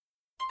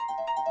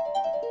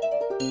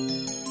We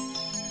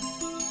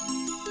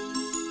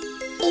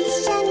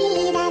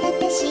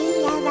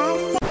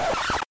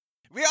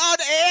on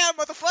air,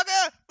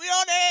 motherfucker! We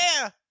on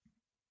air!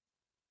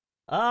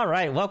 All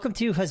right, welcome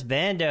to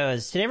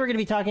Husbandos. Today we're going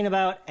to be talking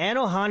about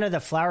Anohana,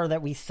 the flower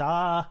that we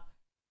saw.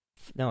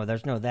 No,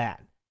 there's no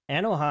that.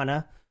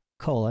 Anohana,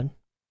 the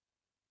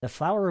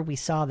flower we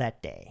saw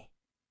that day.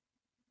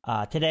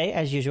 Today,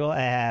 as usual,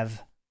 I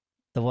have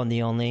the one,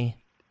 the only,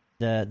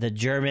 the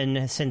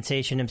German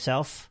sensation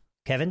himself,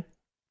 Kevin.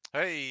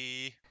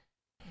 Hey!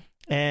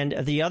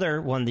 And the other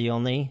one, the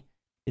only,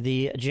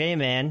 the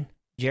J-Man,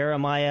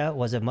 Jeremiah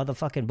was a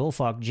motherfucking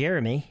bullfuck,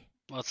 Jeremy.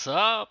 What's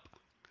up?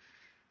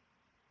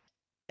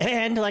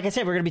 And like I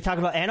said, we're going to be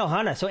talking about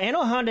Anohana. So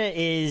Anohana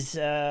is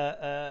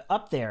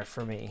up there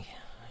for me.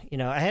 You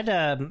know,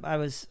 I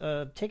was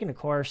taking a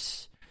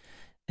course,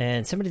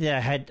 and somebody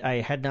that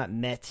I had not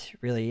met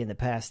really in the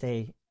past.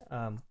 They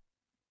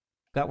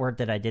got word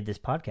that I did this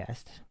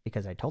podcast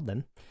because I told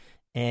them.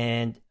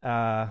 And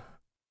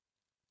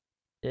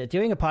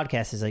doing a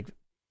podcast is like,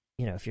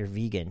 you know, if you're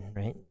vegan,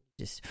 right?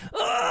 Just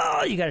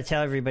you got to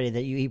tell everybody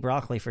that you eat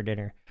broccoli for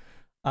dinner.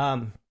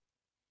 So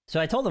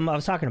I told him I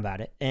was talking about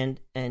it, and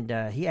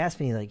he asked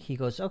me, like, he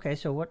goes, okay,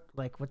 so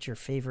what's your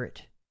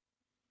favorite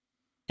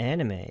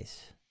animes?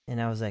 And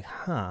I was like,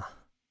 I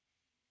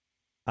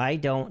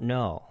don't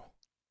know.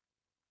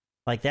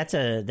 Like, that's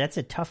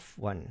a tough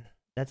one.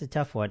 That's a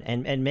tough one,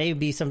 and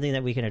maybe something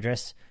that we can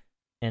address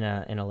in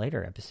a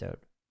later episode.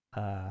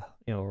 You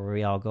know, where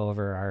we all go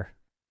over our,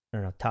 I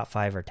don't know, top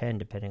 5 or 10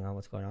 depending on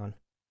what's going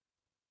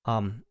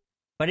on.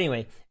 But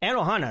anyway,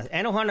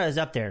 Anohana is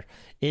up there.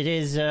 It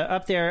is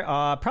up there,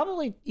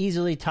 probably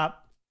easily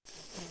top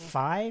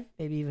 5,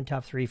 maybe even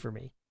top 3 for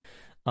me.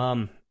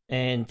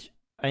 And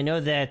I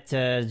know that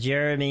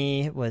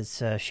Jeremy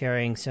was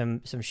sharing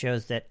some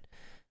shows that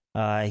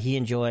he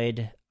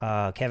enjoyed.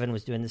 Kevin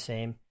was doing the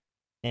same.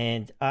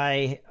 And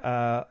I,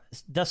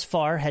 thus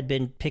far, had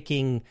been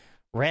picking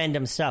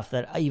random stuff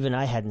that even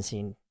I hadn't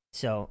seen.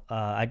 So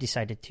I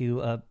decided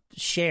to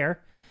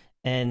share,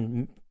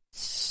 and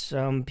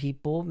some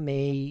people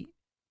may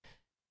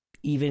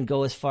even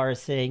go as far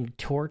as saying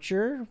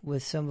torture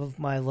with some of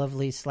my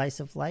lovely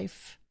slice of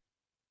life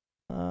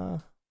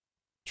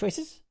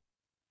choices.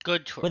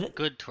 Good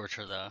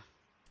torture, though.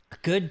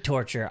 Good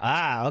torture.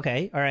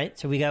 Okay. All right.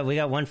 So we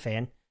got one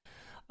fan.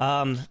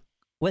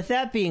 With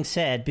that being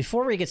said,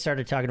 before we get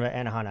started talking about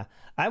Anohana,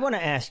 I want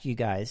to ask you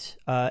guys,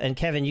 and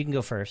Kevin, you can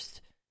go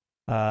first.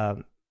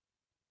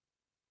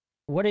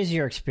 What is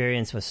your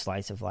experience with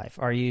slice of life?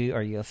 Are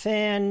you a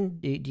fan?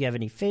 Do you have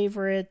any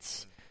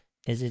favorites?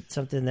 Is it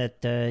something that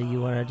you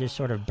want to just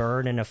sort of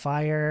burn in a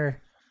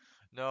fire?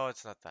 No,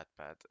 it's not that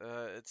bad.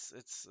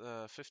 It's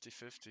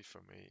 50-50 for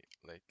me.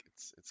 Like,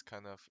 it's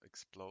kind of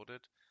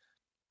exploded.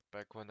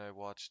 Back when I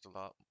watched a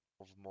lot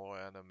of more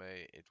anime,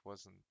 it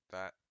wasn't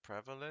that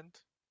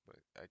prevalent, but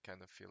I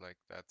kind of feel like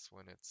that's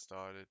when it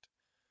started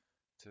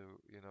to,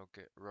 you know,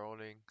 get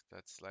rolling,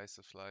 that slice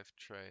of life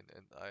train,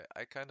 and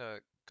I kind of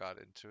got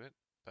into it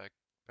back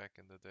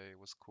in the day. It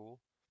was cool,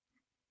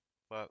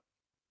 but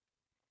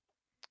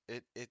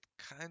it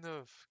kind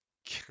of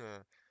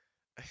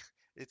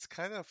it's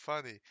kind of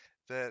funny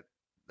that,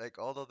 like,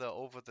 all of the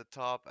over the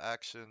top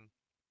action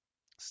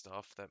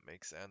stuff that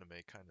makes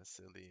anime kind of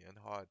silly and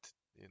hard,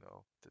 you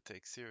know, to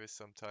take serious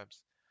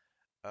sometimes,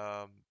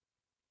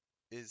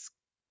 is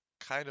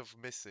kind of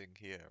missing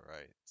here,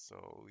 right?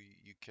 So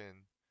you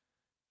can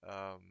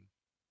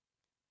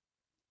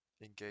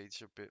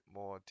engage a bit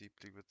more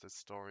deeply with the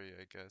story,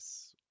 I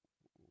guess,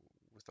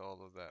 with all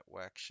of that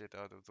whack shit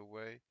out of the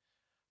way.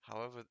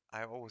 However,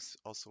 I always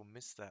also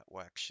miss that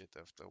whack shit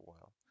after a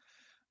while.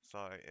 So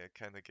I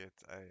kind of get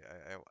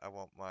I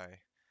want my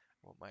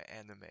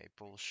anime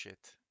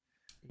bullshit.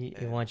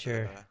 You want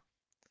your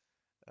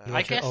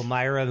I guess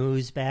Omira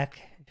moves back?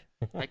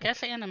 I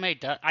guess anime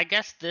does. I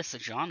guess this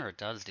genre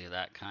does do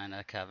that kind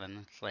of,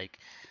 Kevin. It's like,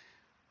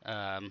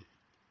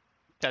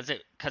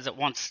 because it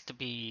wants to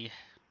be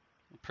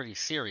pretty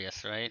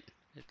serious, right?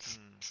 It's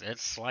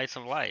slice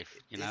of life,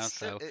 you know.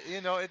 So you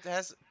know, it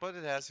has,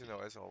 you know,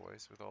 as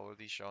always with all of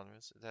these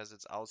genres, it has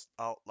its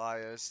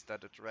outliers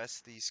that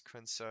address these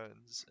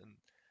concerns, and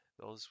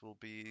those will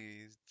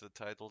be the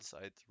titles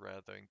I'd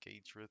rather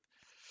engage with.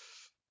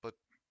 But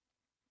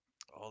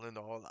all in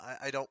all,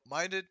 I don't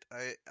mind it.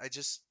 I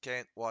just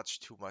can't watch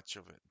too much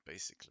of it,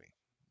 basically.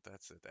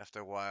 That's it.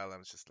 After a while,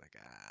 I'm just like,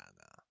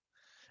 nah.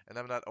 And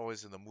I'm not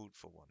always in the mood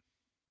for one.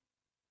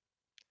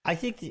 I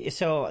think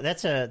so.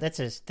 That's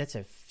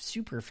a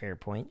super fair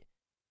point,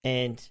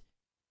 and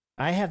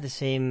I have the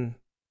same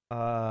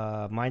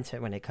mindset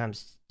when it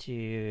comes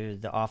to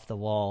the off the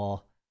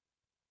wall,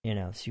 you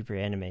know, super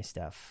anime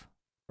stuff.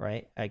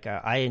 Right? Like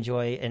I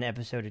enjoy an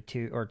episode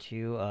or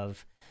two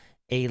of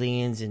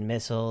aliens and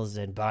missiles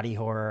and body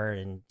horror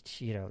and,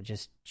 you know,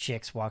 just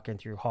chicks walking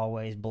through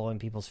hallways blowing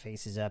people's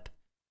faces up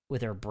with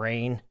their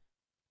brain.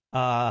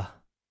 But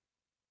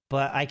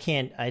I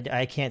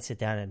can't sit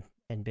down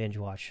and binge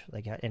watch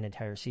like an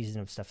entire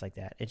season of stuff like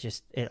that.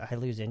 I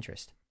lose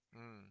interest.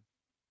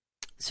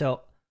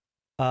 So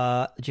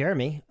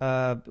Jeremy,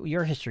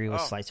 your history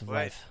with slice of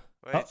life.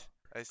 Wait. Oh,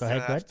 I still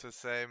ahead, have to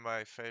say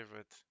my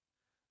favorite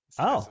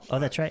slice of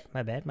that's life. right.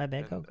 My bad.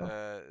 And, Go.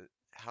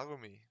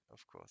 Harumi,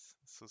 of course,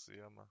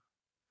 Susuyama.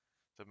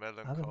 The Harumi.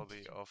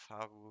 Melancholy of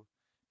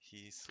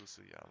Haruhi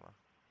Susuyama.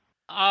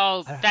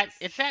 Oh, Ah.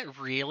 is that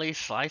really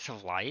slice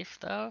of life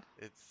though?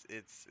 It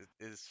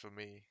is for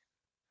me.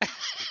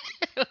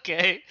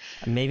 Okay.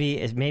 Maybe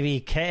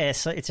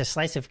it's a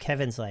slice of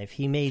Kevin's life.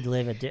 He may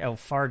live a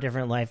far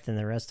different life than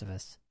the rest of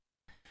us.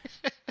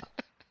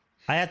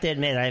 I have to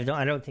admit,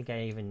 I don't think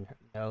I even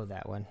know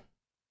that one.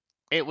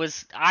 It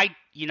was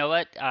you know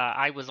what?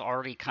 I was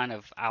already kind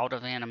of out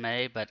of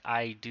anime, but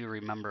I do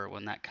remember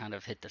when that kind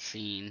of hit the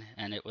scene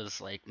and it was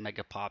like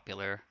mega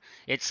popular.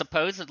 It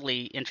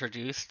supposedly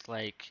introduced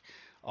like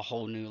a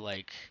whole new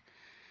like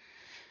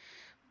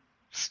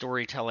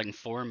storytelling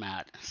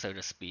format, so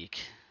to speak,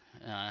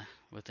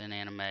 within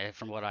anime,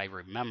 from what I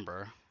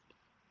remember.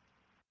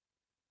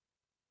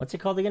 What's it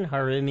called again?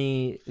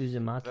 Harumi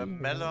Uzumaki? The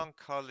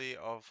Melancholy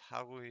of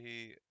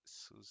Haruhi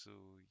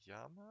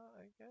Susuyama,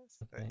 I guess.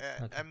 Okay.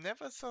 I'm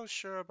never so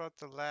sure about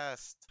the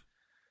last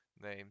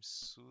name.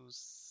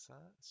 Susuyama,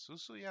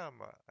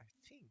 I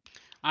think.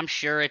 I'm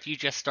sure if you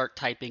just start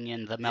typing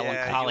in the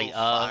melancholy you'll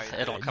of,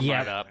 find it'll it. come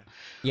right up.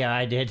 Yeah,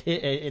 I did.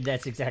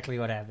 That's exactly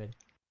what happened.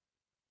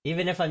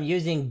 Even if I'm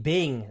using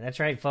Bing, that's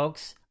right,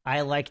 folks.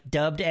 I like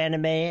dubbed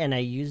anime, and I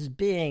use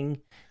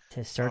Bing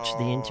to search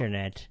the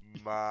internet.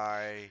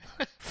 My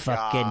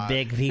fucking God.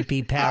 big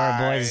PP power,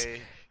 boys.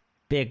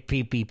 Big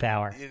PP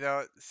power. You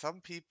know,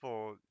 some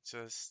people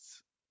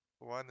just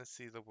want to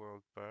see the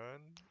world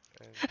burn,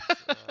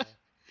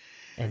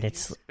 and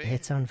it's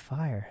on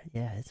fire.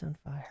 Yeah, it's on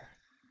fire.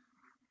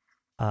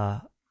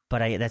 But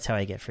that's how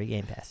I get free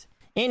Game Pass.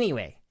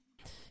 Anyway,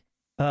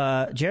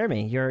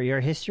 Jeremy, your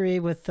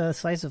history with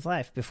Slice of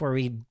Life before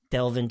we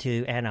delve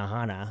into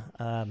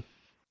Anohana.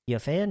 You a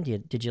fan?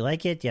 Did you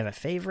like it? Do you have a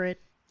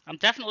favorite? I'm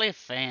definitely a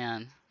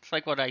fan. It's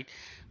like what I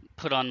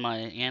put on my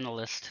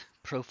analyst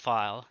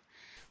profile.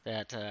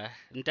 That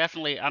I'm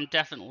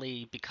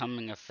definitely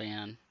becoming a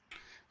fan.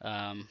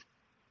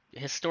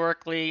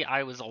 Historically,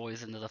 I was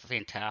always into the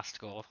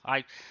fantastical.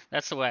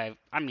 That's the way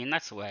I'm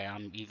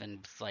even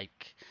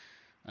like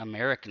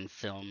American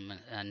film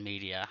and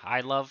media. I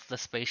love the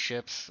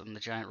spaceships and the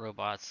giant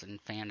robots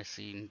and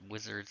fantasy and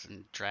wizards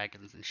and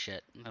dragons and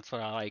shit. That's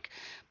what I like.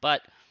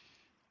 But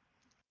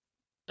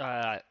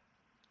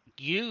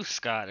you,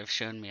 Scott, have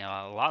shown me a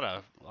lot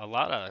of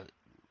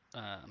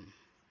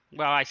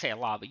well, I say a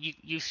lot, but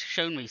you've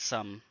shown me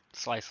some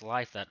slice of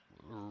life that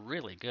were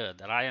really good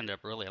that I ended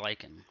up really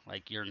liking.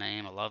 Like Your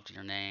Name, I loved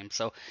Your Name.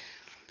 So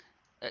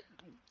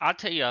I'll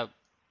tell you,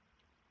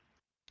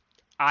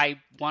 I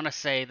want to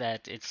say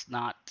that it's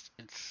not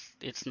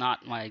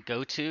my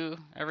go-to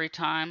every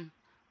time,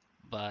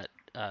 but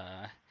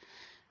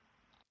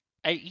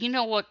you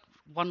know what?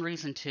 One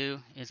reason too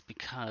is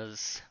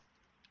because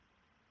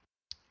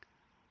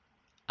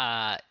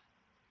I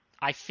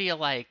feel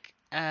like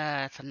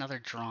it's another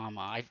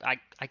drama.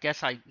 I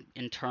guess I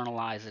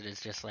internalize it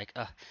as just like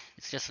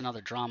it's just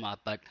another drama.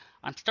 But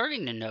I'm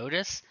starting to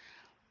notice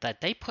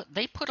that they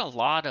put a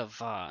lot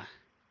of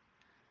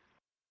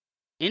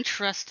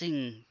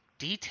interesting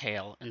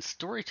detail and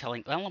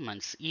storytelling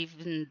elements,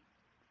 even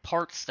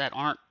parts that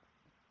aren't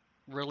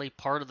really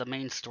part of the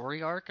main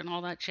story arc and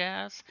all that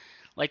jazz.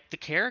 Like the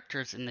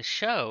characters in the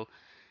show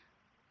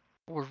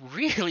were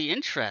really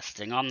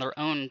interesting on their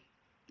own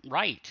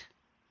right.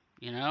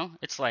 You know,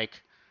 it's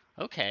like,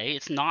 okay,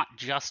 it's not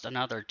just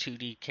another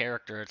 2D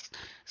character. It's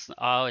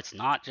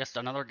not just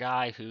another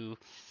guy who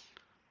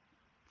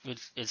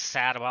is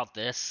sad about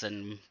this,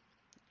 and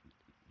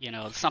you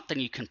know, something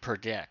you can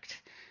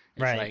predict.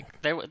 It's right.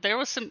 Like there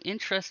was some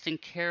interesting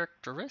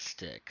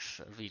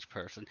characteristics of each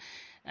person,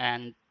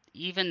 and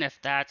even if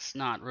that's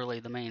not really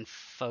the main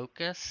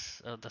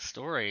focus of the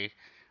story,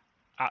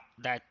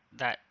 that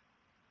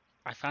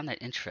I found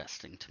that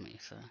interesting to me.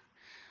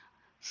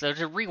 So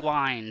to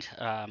rewind,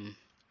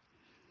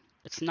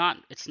 it's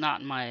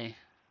not my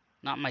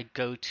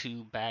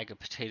go-to bag of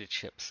potato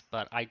chips,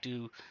 but I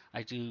do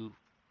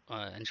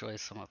enjoy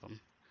some of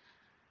them.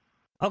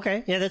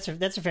 Okay, yeah,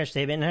 that's a fair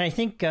statement, and I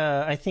think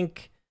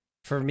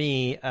for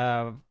me,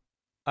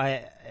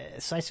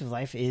 Slice of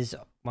Life is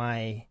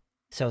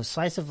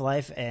Slice of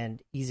Life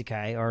and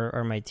Isekai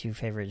are my two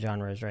favorite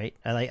genres. Right,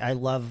 I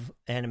love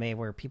anime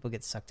where people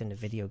get sucked into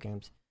video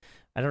games.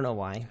 I don't know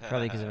why,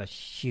 probably because I'm a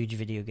huge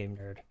video game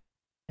nerd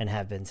and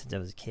have been since I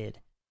was a kid.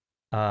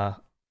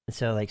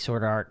 So like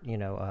Sword Art,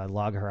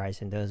 Log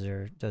Horizon, those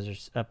are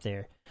up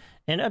there.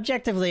 And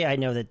objectively, I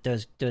know that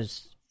those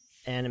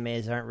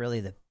animes aren't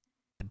really the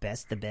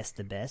best,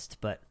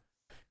 but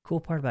cool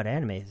part about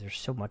anime is there's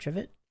so much of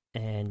it,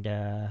 and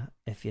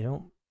if you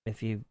don't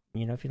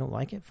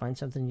like it, find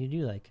something you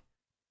do like.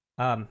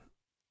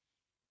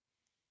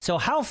 So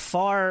how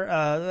far?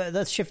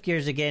 Let's shift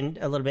gears again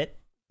a little bit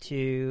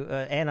to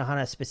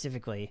Anohana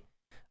specifically.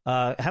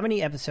 How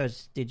many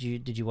episodes did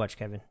you watch,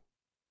 Kevin?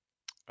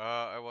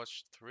 I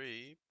watched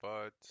 3,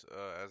 but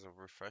as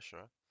a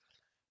refresher.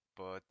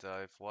 but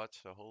I've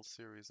watched the whole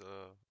series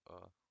a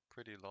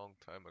pretty long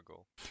time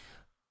ago.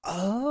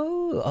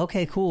 Oh,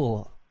 okay,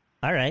 cool.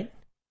 All right.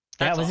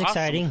 That That's was awesome.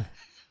 exciting.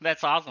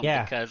 That's awesome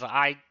Yeah, because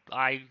I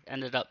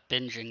ended up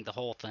binging the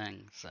whole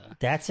thing. So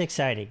that's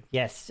exciting.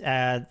 Yes,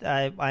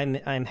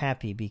 I'm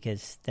happy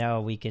because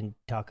now we can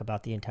talk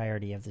about the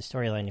entirety of the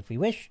storyline if we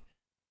wish,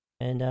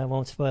 and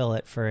won't spoil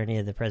it for any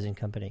of the present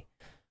company.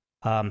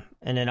 And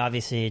then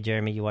obviously,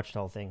 Jeremy, you watched the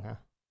whole thing, huh?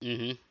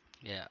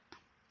 yeah,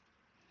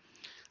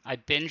 I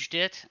binged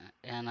it,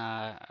 and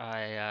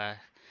I'm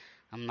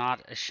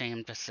not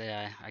ashamed to say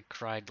I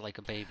cried like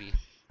a baby.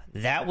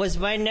 That was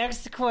my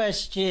next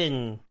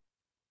question.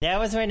 That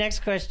was my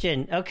next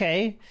question.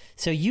 Okay,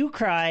 so you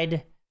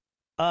cried,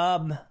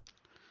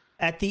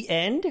 at the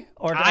end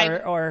or I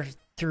or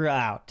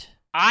throughout?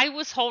 I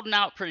was holding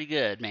out pretty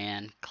good,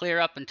 man. Clear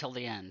up until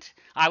the end.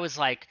 I was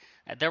like,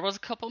 there was a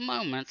couple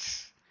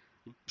moments,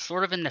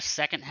 sort of in the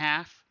second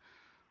half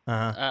Uh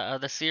huh.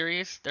 of the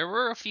series. There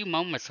were a few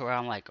moments where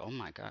I'm like, oh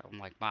my god. I'm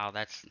like, wow,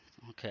 that's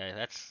okay.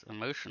 That's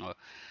emotional.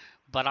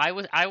 But I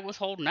was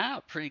holding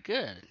out pretty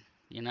good,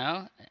 you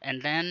know.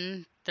 And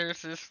then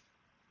there's this,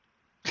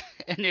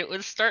 and it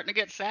was starting to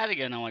get sad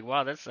again. I'm like,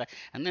 wow, that's.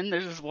 And then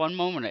there's this one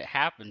moment it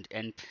happened,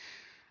 and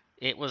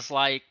it was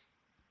like,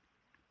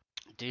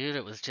 dude,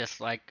 it was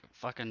just like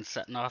fucking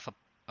setting off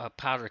a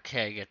powder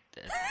keg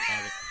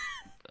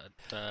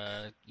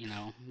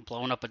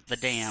blowing up at the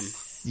dam.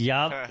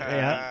 Yup.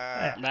 Yep.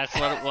 That's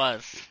what it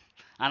was.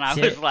 And I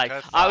was like,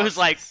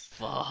 Catharsis.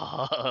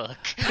 fuck.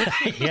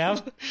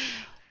 Yep.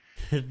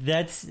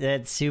 That's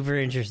super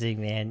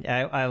interesting, man.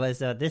 I was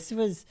this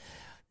was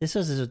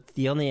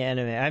the only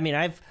anime. I mean,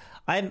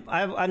 I'm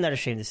not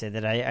ashamed to say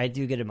that I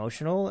do get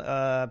emotional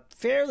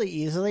fairly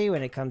easily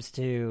when it comes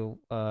to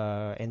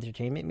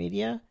entertainment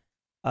media,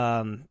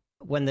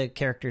 when the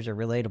characters are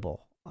relatable.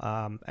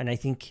 And I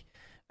think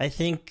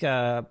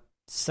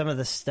some of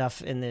the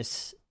stuff in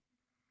this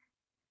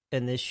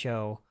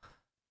show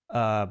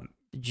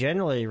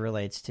generally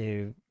relates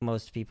to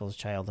most people's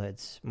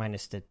childhoods,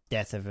 minus the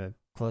death of a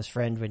close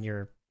friend when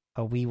you're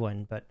a wee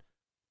one, but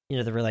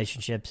the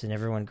relationships and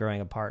everyone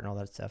growing apart and all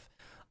that stuff.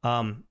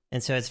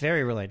 And so it's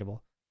very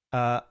relatable.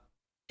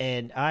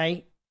 And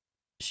I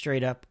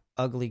straight up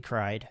ugly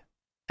cried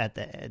at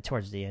the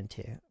towards the end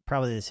too.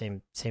 Probably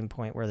the same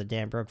point where the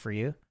dam broke for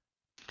you.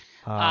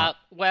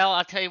 Well,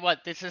 I'll tell you what.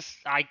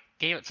 I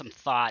gave it some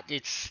thought.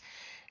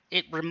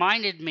 It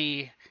reminded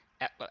me,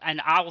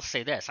 and I will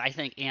say this: I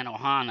think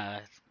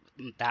Anohana,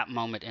 that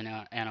moment in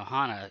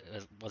Anohana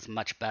was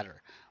much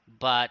better.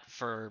 But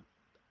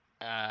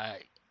uh,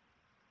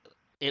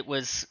 it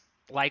was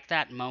like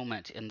that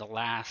moment in the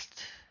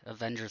last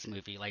Avengers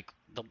movie, like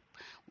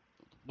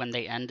when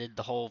they ended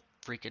the whole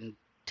freaking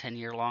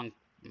 10-year long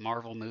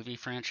Marvel movie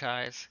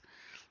franchise,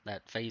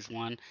 that Phase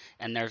One,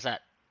 and there's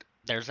that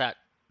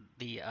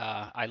the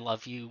I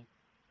love you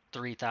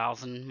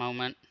 3000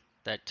 moment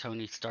that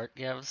Tony Stark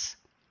gives.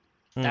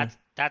 Mm.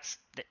 That's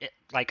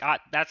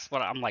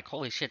what I'm like.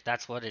 Holy shit,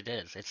 that's what it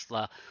is. It's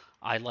the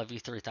I love you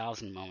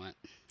 3000 moment.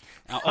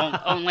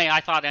 Only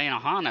I thought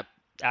Anohana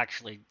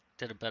actually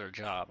did a better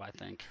job. I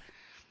think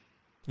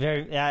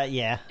Very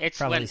yeah,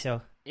 it's probably when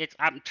so.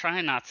 I'm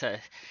trying not to.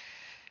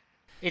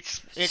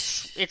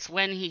 It's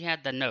when he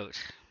had the note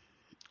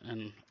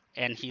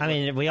and he I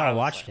looked. mean, we I all was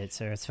watched like, it,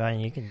 so it's fine.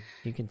 You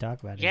can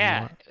talk about it if you yeah,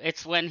 want.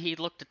 it's when he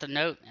looked at the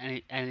note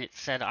and it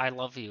said, "I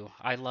love you.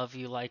 I love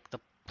you like the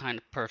kind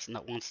of person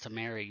that wants to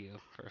marry you,"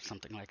 or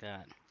something like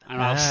that.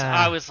 And I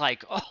Ah, was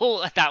like,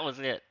 "Oh, that was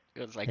it."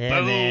 It was like,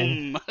 yeah, man.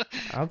 boom.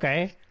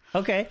 Okay,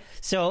 okay.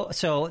 So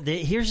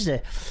here's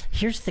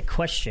the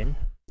question.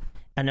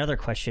 Another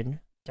question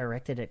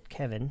directed at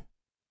Kevin.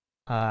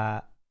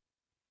 Uh,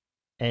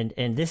 and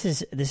this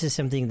is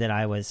something that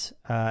I was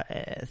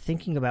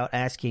thinking about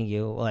asking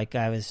you. Like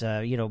I was,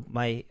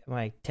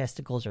 my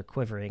testicles are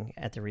quivering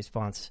at the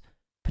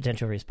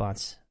potential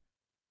response.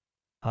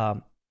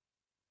 Um,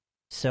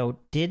 so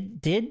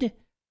did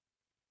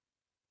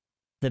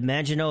the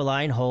Maginot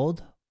Line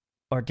hold,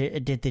 or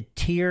did the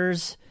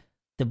tears,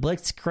 the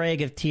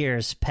Blitzkrieg of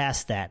tears,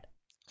 pass that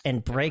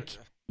and Yeah, but break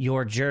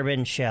your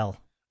German shell?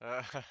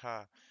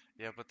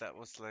 yeah, but that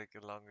was like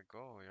long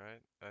ago,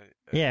 right?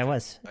 Yeah, it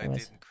was. I It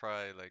was. didn't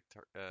cry like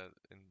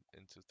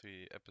into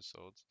 3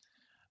 episodes.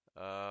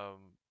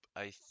 Um,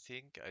 I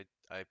think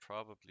I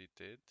probably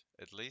did.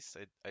 At least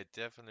I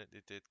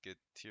definitely did get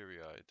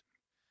teary-eyed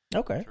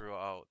Okay.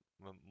 throughout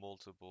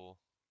multiple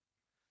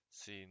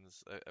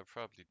scenes. I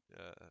probably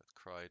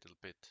cried a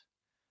bit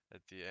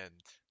at the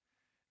end.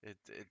 It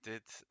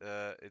did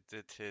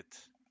hit.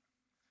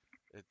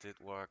 It did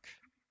work.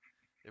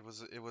 It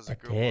was a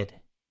It good one. did.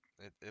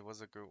 It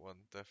was a good one,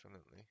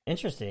 definitely.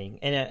 Interesting.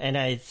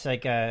 It's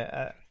like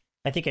I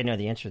think I know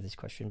the answer to this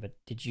question, but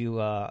did you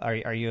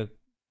are you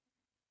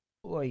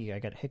oh yeah, I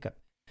got a hiccup.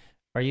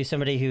 Are you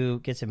somebody who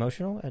gets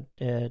emotional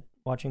at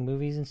watching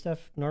movies and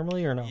stuff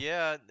normally or no?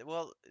 Yeah,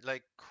 well,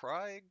 like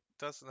crying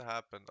doesn't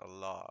happen a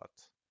lot.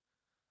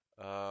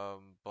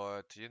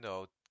 But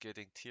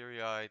getting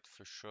teary-eyed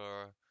for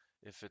sure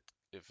if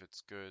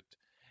it's good.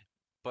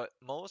 but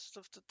most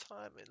of the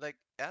time, like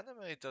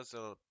anime does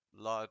a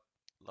lot,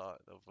 of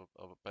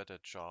a better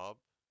job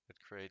at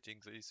creating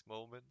these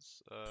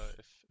moments,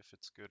 if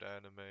it's good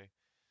anime,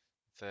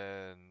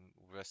 than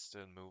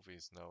Western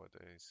movies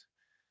nowadays.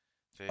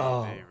 They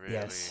Oh they really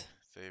yes.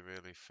 they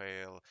really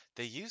fail.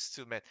 They used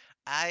to, man.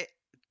 I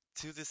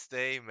to this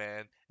day,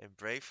 man, in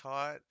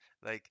Braveheart,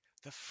 like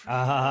the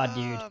Ah,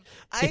 dude. freedom.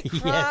 I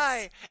Yes.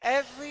 cry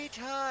every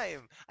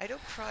time. I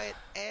don't cry at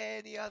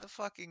any other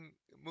fucking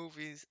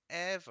movies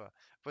ever,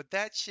 but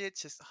that shit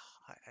just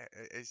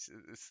it's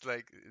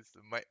like it's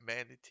my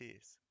man it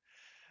is.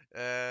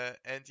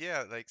 And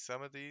yeah, like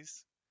some of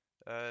these,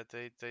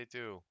 they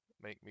do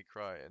make me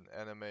cry, and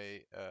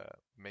anime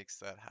makes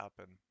that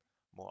happen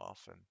more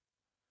often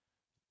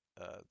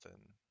than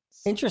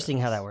some Interesting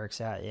how that else.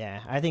 works out.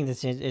 Yeah, I think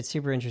it's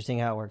super interesting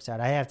how it works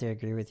out. I have to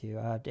agree with you.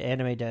 The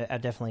anime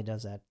definitely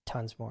does that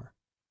tons more.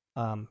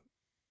 Um,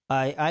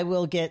 I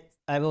will get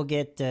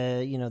there's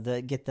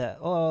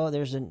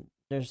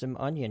some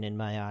onion in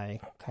my eye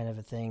kind of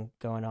a thing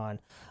going on.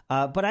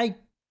 But I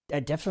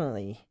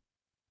definitely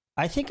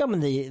I think I'm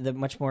in the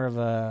much more of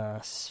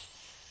a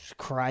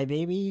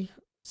crybaby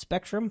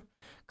spectrum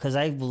because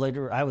I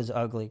was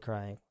ugly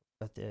crying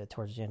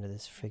towards the end of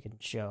this freaking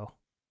show,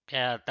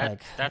 Yeah,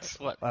 like that's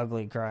what.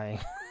 ugly crying.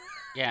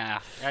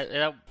 Yeah,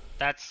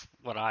 that's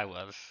what I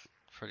was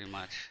pretty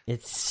much.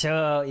 It's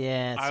so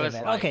it's I so was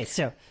bad. like, Okay,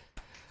 so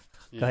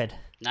go ahead.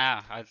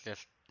 nah, I was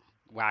just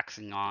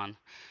waxing on.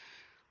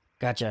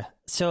 Gotcha.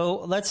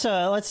 So let's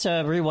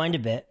rewind a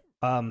bit.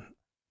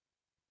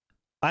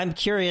 I'm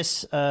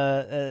curious.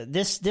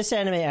 This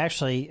anime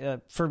actually,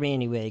 for me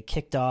anyway,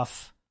 kicked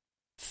off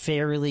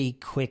fairly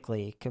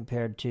quickly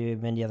compared to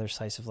many other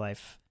slice of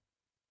life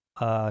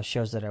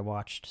shows that I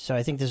watched. So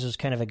I think this was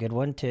kind of a good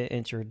one to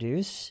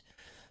introduce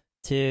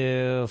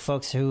to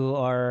folks who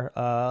are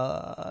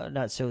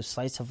not so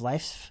slice of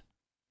life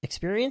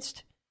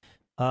experienced.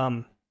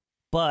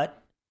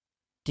 But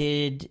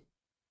did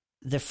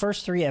the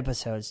first 3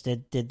 episodes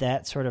did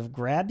that sort of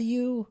grab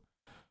you,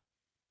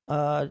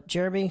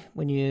 Jeremy,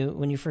 when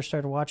you first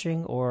started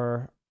watching,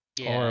 or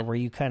Yeah, were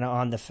you kind of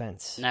on the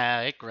fence?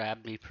 nah, it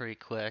grabbed me pretty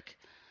quick.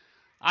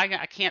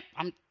 I can't.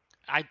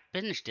 I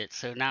binged it,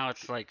 so now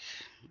it's like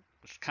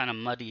it's kind of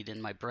muddied in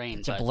my brain.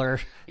 It's a But blur.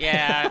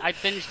 yeah, I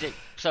binged it,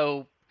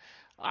 so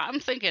I'm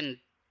thinking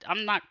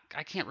I'm not.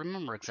 I can't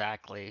remember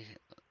exactly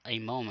a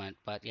moment,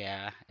 but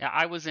yeah,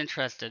 I was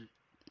interested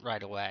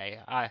right away.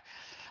 I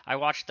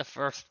watched the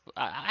first.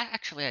 I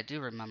actually I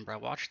do remember I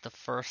watched the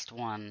first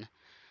one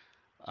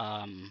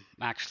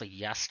actually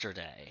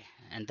yesterday,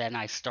 and then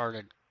I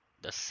started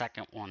the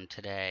second one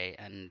today,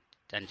 and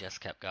then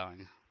just kept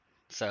going.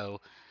 So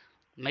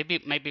maybe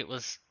it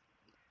was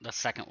the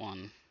second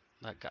one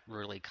that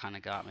really kind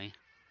of got me.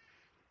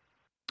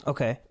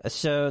 Okay,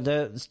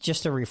 so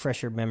just to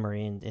refresh your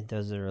memory and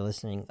those that are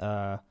listening.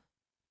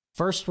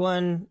 First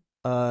one,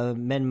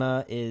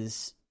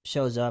 Menma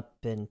shows up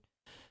and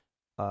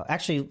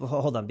actually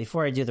hold on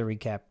before I do the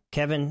recap.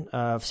 Kevin,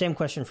 same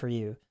question for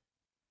you.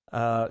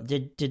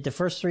 Did the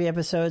first 3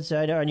 episodes?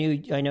 I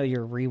know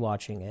you're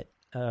rewatching it.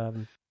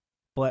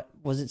 But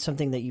was it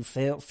something that you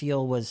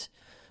feel was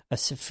a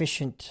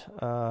sufficient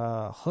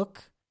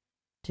hook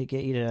to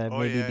get you to Oh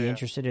maybe yeah, be yeah.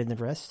 interested in the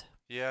rest?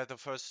 Yeah, the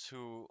first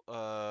two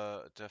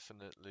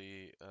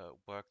definitely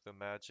worked the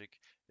magic.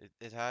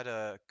 It had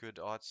a good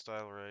art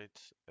style rate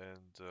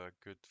and a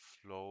good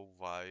flow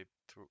vibe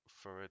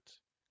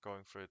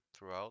going for it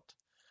throughout.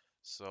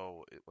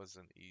 So it was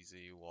an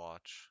easy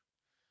watch.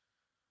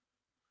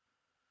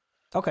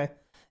 Okay.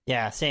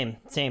 Yeah, same.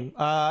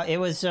 It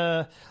was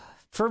for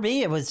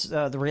me. It was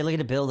the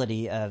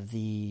relatability of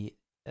the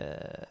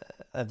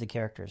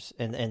characters,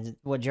 and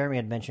what Jeremy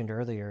had mentioned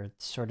earlier.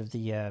 Sort of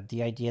the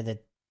idea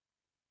that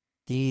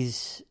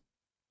these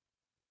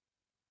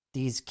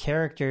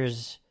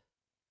characters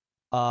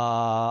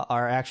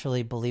are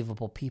actually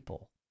believable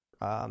people.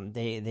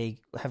 They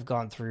have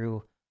gone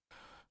through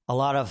a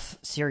lot of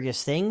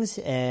serious things,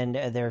 and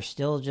they're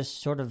still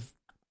just sort of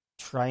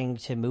trying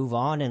to move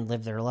on and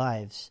live their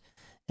lives.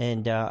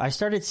 And I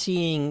started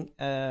seeing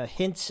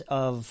hints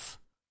of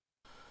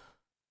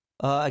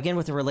again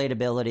with the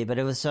relatability, but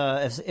it was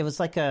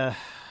like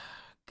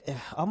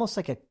almost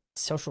like a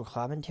social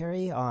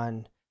commentary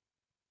on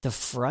the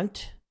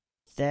front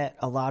that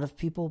a lot of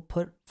people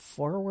put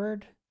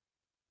forward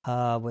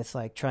with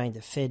like trying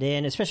to fit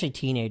in, especially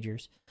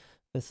teenagers,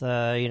 with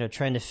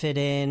trying to fit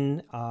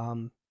in,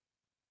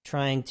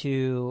 trying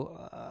to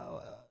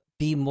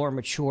be more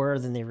mature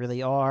than they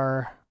really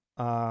are.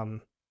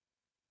 From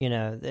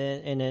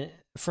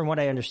what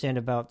I understand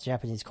about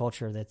Japanese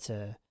culture, that's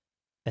a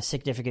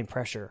significant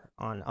pressure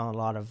on a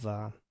lot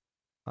of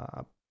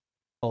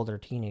older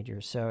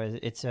teenagers. So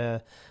it's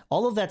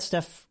all of that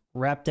stuff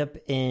wrapped up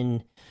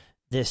in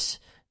this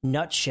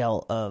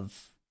nutshell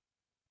of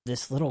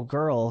this little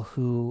girl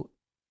who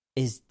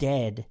is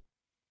dead,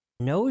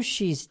 knows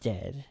she's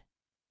dead,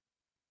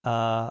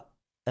 and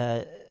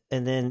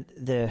then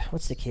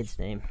what's the kid's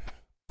name?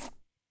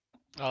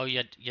 Oh,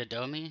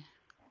 Yadomi,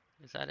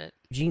 is that it?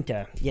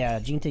 Jinta, yeah,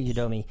 Jinta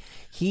Yudomi.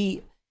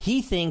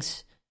 he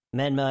thinks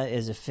Menma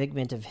is a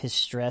figment of his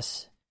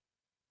stress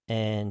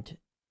and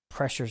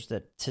pressures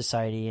that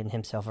society and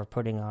himself are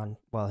putting on,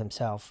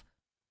 himself.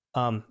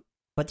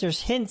 But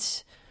there's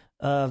hints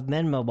of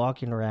Menma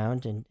walking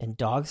around, and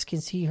dogs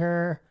can see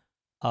her.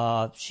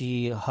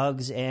 She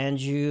hugs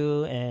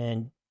Anju,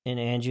 and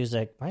Anju's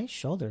like, my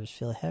shoulders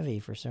feel heavy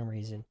for some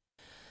reason.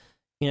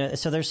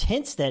 So there's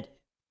hints that,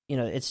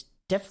 it's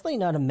definitely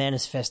not a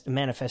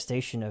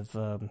manifestation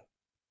of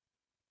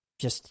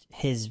just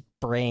his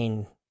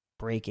brain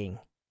breaking.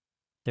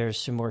 There's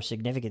some more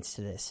significance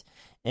to this.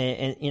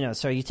 And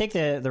so you take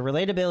the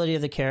relatability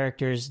of the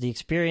characters, the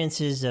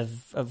experiences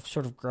of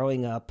sort of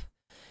growing up,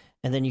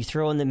 and then you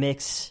throw in the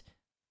mix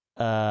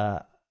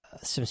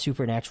some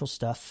supernatural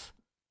stuff,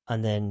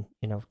 and then,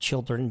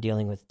 children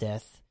dealing with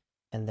death,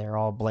 and they're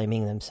all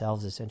blaming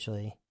themselves,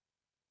 essentially.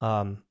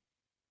 And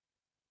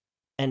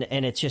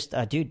it's just,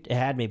 dude, it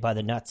had me by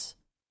the nuts.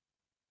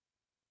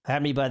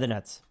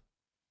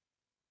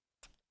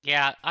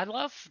 Yeah, I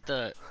love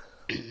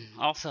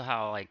also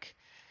how, like,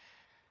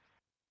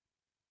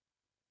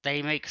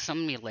 they make so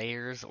many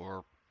layers,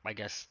 or I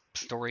guess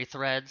story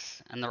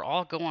threads, and they're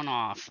all going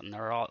off, and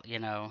they're all,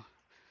 and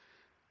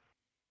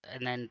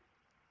then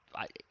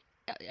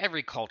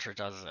every culture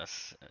does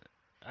this.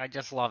 I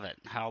just love it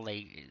how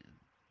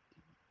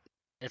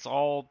it's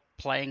all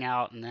playing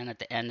out, and then at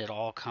the end it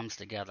all comes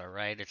together,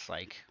 right? It's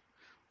like,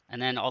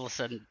 and then all of a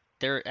sudden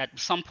at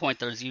some point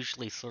there's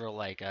usually sort of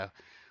like a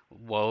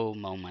whoa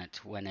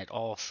moment when it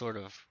all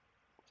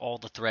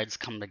the threads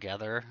come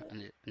together,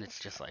 and it's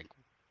just like,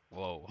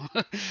 whoa.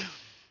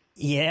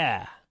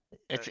 Yeah.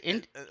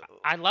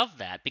 I love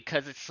that,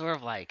 because it's sort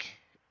of like,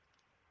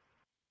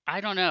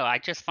 I don't know, I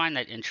just find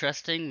that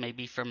interesting,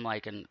 maybe from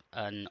like an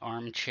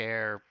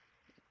armchair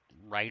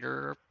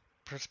writer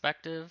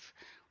perspective,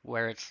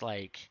 where it's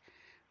like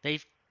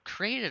they've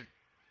created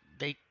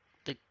the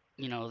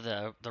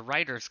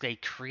writers, they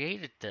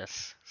created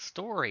this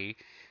story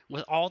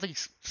with all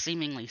these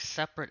seemingly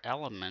separate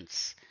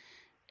elements,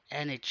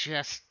 and it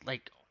just,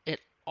 like,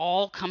 it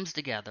all comes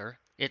together,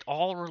 it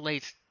all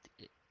relates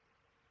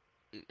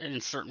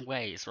in certain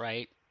ways,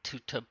 right,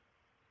 to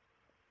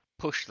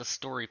push the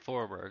story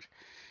forward.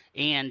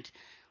 And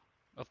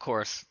of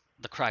course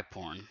the cry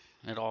porn,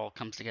 it all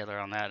comes together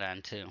on that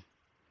end too.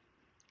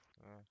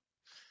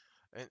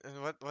 And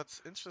what's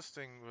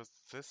interesting with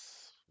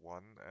this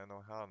one,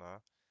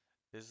 Anohana,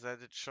 is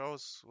that it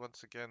shows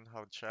once again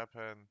how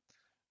Japan,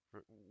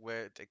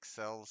 where it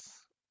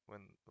excels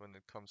when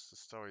it comes to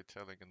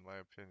storytelling, in my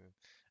opinion,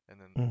 and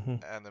in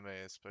anime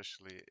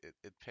especially.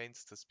 It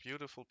paints this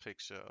beautiful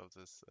picture of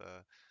this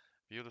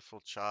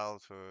beautiful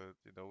childhood,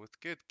 with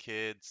good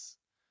kids,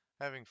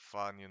 having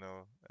fun,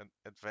 and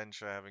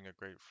adventure, having a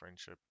great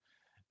friendship,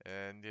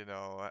 and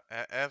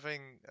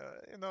having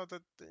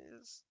the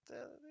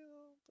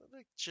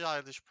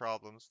childish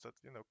problems that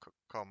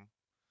come,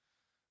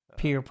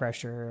 Peer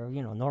pressure,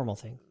 normal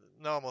thing.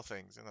 normal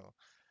things,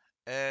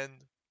 and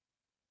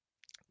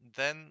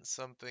then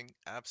something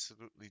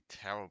absolutely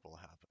terrible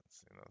happens,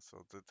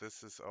 so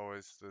this is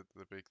always the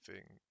big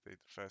thing. They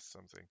first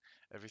something,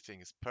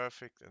 everything is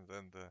perfect, and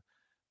then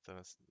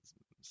the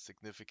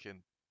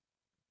significant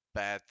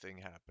bad thing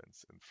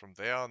happens, and from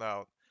there on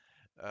out,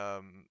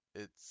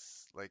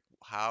 it's like,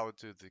 how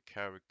do the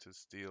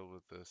characters deal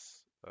with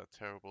this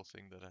terrible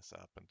thing that has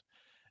happened?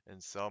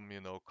 And some,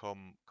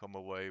 come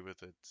away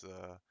with it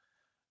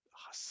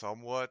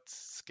somewhat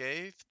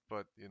scathed,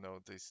 but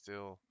they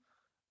still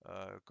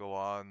go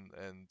on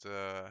and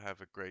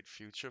have a great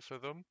future for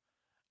them.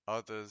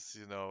 Others,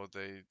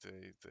 they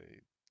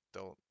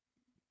don't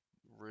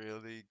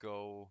really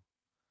go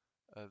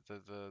the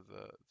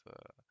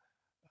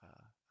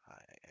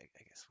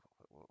I guess,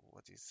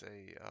 what do you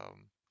say?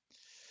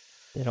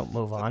 They don't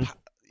move on.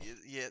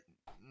 Yeah,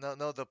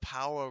 no, the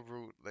power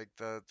route, like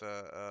the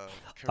Oh,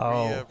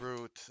 career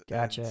route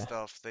gotcha. and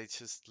stuff. They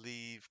just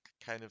leave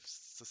kind of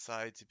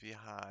society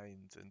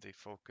behind, and they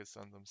focus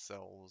on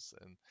themselves,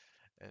 and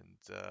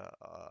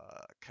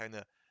kind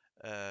of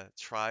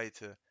try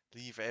to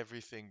leave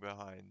everything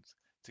behind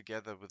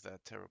together with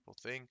that terrible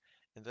thing.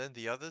 And then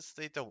the others,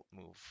 they don't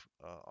move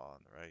on,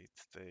 right?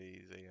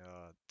 They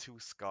are too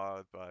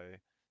scarred by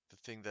the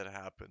thing that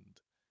happened,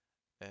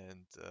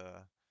 and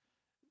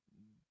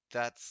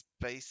that's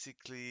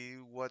basically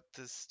what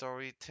the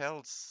story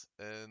tells,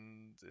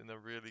 and in a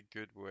really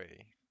good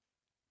way.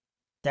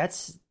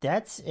 That's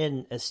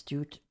an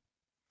astute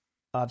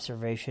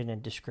observation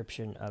and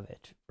description of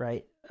it,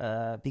 right?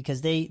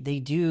 Because they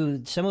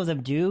do, some of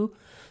them do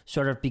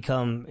sort of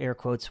become, air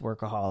quotes,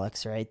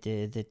 workaholics, right?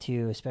 The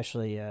two,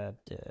 especially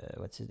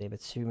what's his name,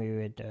 it's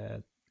Sumu, and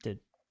the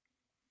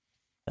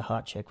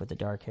hot chick with the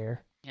dark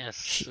hair.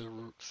 Yes,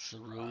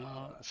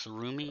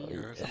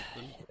 Surumi or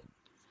something.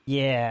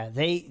 Yeah,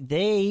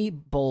 they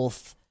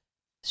both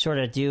sort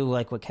of do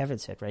like what Kevin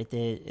said, right?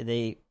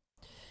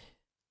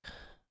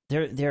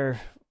 They're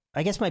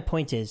I guess my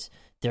point is,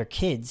 they're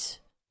kids.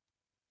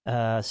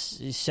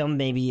 Some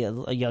maybe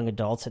a young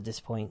adults at this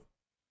point,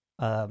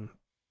 but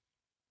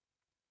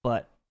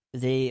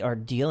they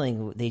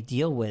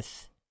deal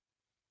with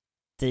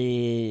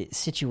the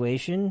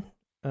situation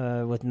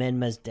with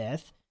Menma's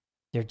death,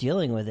 they're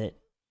dealing with it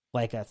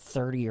like a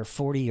 30 or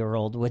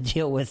 40-year-old would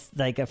deal with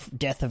like a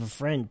death of a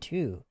friend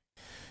too.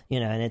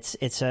 And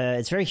it's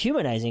very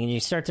humanizing, and you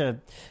start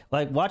to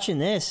like watching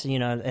this,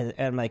 and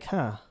I'm like,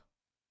 huh.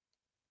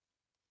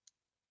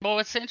 Well,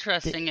 what's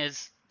interesting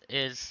is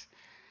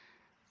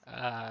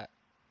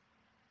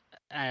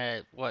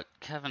what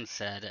Kevin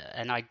said,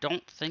 and I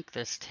don't think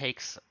this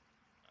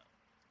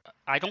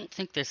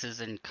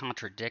is in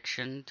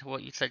contradiction to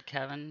what you said,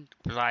 Kevin,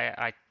 because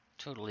I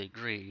totally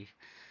agree.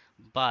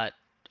 But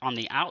on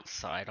the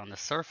outside, on the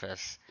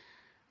surface,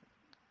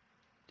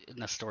 in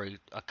the story,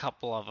 a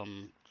couple of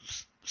them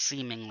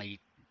seemingly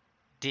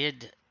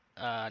did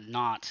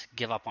not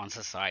give up on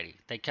society.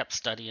 They kept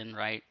studying,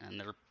 right, and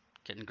they're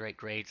getting great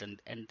grades, and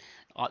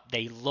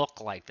they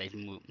look like they've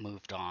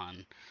moved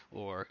on,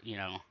 or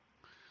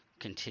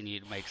continue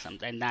to make some.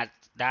 And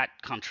that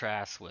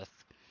contrasts with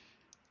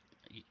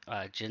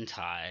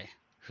Jintai,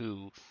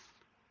 who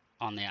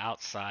on the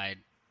outside,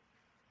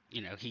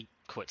 he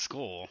quit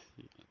school,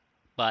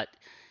 but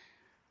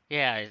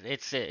yeah,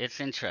 it's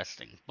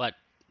interesting. But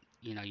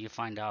you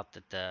find out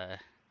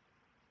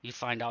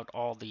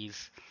all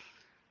these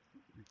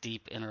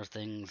deep inner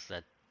things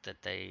that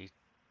they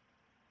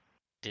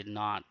did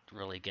not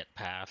really get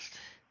past.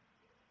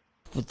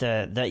 With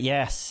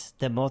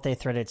the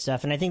multi-threaded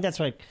stuff, and I think that's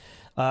what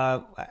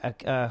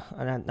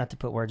not to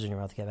put words in your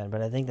mouth, Kevin,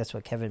 but I think that's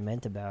what Kevin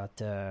meant about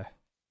the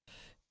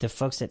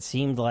folks that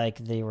seemed like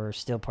they were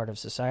still part of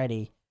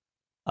society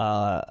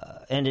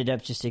ended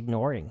up just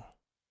ignoring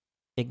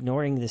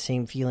the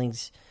same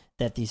feelings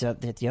that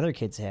that the other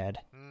kids had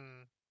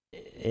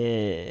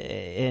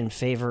in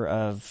favor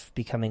of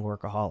becoming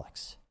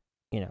workaholics.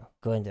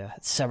 Going to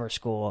summer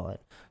school and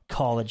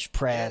college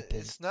prep. Yeah,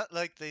 it's not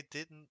like they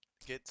didn't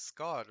get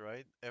scarred,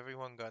 right?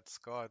 Everyone got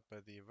scarred by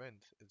the event.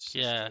 It's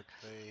just that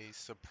they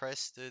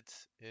suppressed it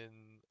in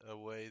a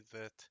way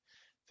that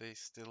they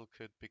still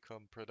could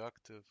become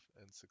productive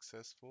and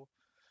successful,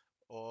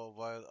 or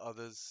while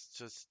others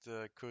just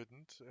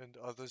couldn't, and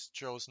others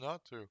chose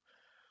not to.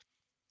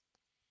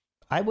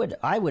 I would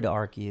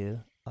argue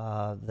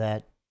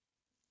that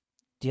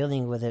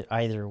dealing with it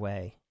either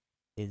way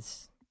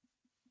is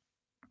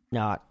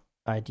not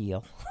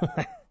ideal.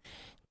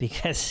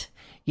 Because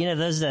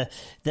those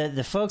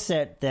the folks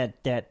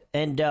that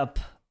end up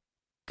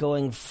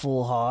going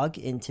full hog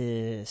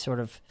into sort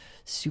of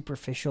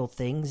superficial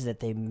things that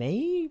they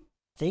may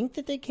think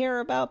that they care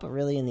about, but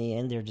really in the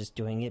end they're just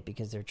doing it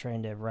because they're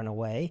trying to run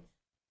away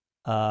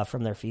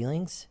from their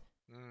feelings.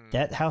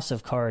 That house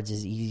of cards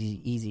is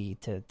easy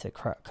to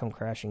come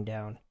crashing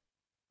down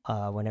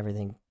when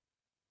everything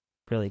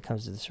really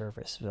comes to the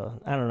surface.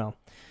 So I don't know,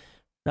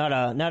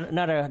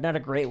 not a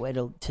great way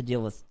to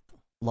deal with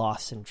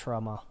loss and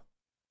trauma.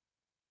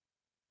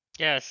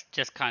 Yeah, it's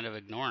just kind of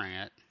ignoring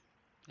it.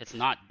 It's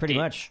not pretty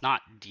much it's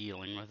not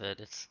dealing with it.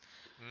 It's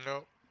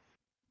no.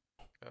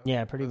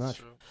 Yeah, pretty much.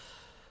 True.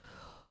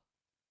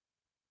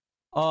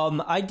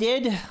 I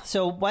did.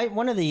 So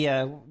one of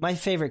the my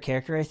favorite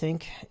character, I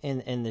think,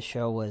 in the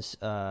show was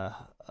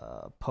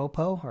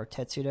Popo, or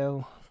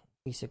Tetsudo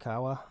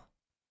Isakawa.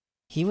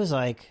 He was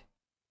like,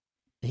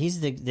 he's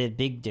the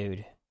big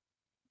dude,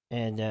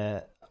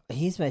 and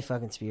he's my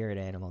fucking spirit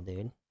animal,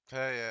 dude.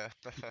 Oh yeah.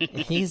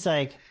 He's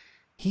like,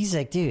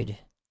 dude,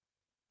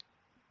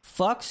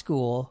 fuck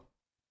school.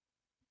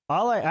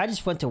 I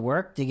just went to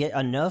work to get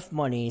enough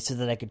money so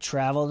that I could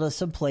travel to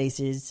some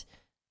places,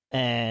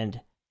 and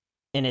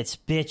it's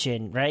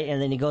bitching, right?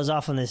 And then he goes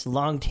off on this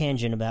long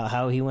tangent about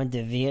how he went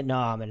to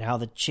Vietnam and how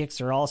the chicks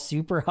are all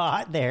super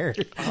hot there.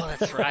 Oh,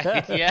 that's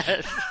right.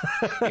 Yes.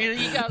 You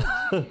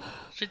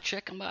should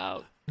check him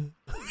out.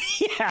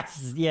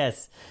 Yes.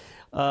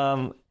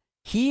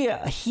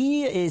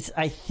 He is,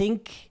 I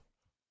think,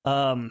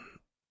 the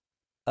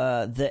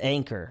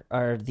anchor,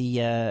 or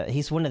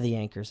he's one of the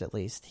anchors, at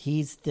least.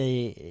 He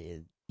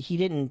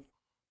didn't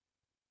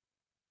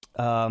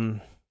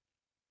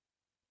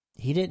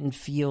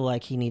feel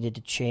like he needed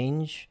to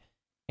change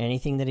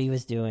anything that he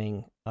was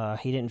doing.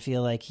 He didn't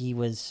feel like he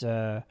was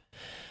he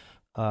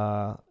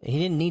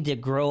didn't need to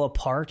grow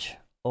apart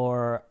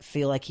or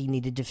feel like he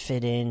needed to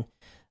fit in.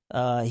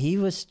 He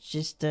was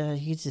just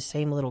he's the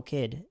same little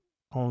kid,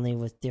 only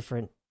with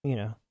different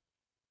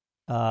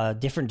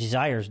different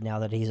desires now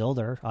that he's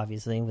older,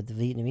 obviously, with the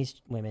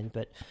Vietnamese women.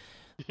 But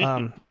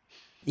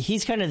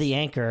he's kind of the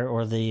anchor,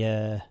 or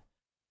the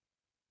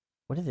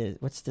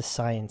what's the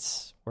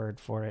science word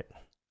for it?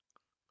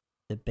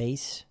 The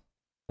base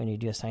when you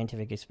do a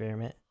scientific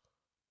experiment.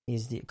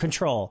 He's the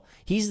control.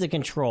 He's the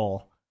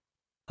control.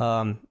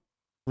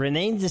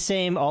 Remains the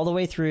same all the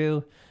way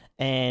through,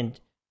 and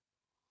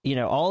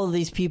all of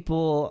these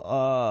people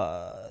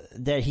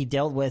that he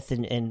dealt with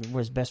and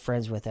was best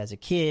friends with as a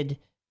kid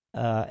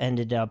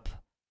ended up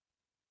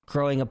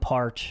growing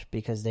apart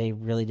because they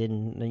really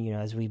didn't,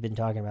 as we've been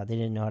talking about, they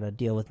didn't know how to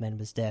deal with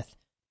Menma's death.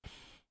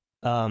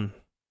 And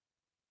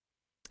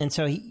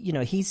so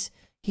he's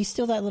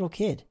still that little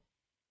kid.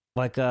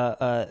 Like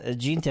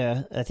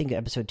Jinta, I think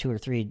episode 2 or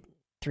 3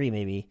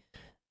 maybe,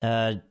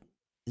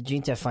 the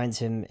Junta finds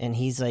him, and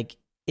he's like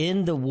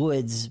in the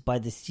woods by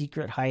the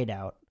secret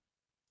hideout,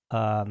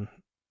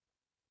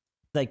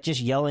 like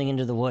just yelling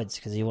into the woods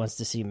because he wants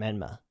to see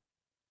Menma.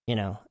 You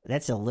know,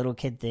 that's a little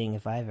kid thing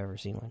if I've ever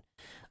seen one.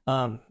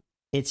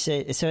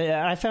 So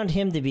I found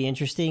him to be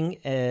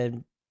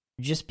interesting,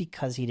 just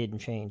because he didn't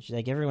change,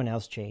 like everyone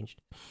else changed.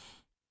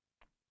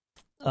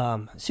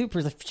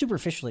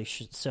 Superficially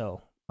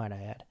so, might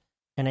I add.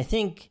 And I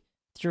think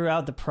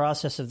throughout the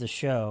process of the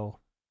show,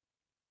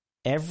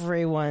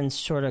 everyone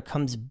sort of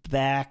comes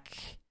back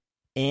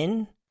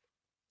in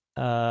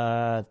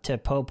to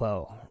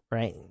Popo,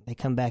 right? They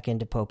come back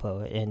into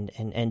Popo and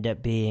end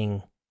up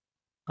being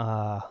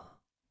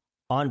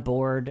on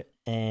board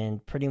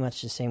and pretty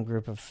much the same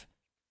group of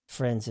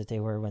friends that they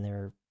were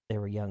when they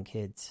were young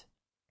kids.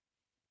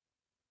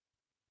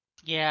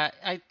 Yeah,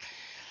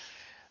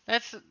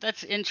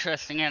 that's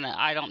interesting, and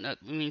I don't know.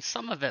 I mean,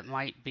 some of it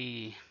might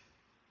be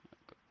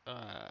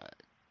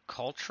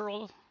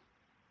cultural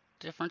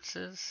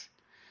differences.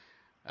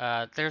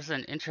 There's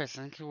an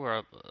interesting thing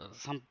where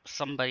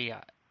some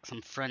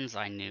friends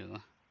I knew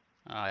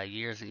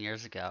years and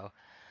years ago.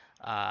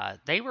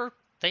 They were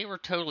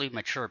totally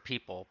mature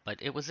people,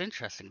 but it was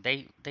interesting.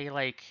 They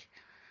like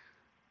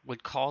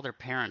would call their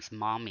parents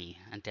mommy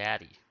and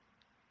daddy.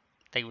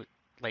 They would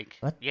like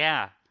What?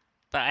 yeah,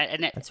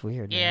 That's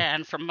weird, man. yeah,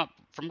 and from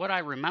what I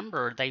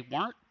remember, they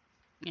weren't,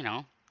 you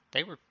know,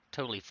 they were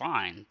totally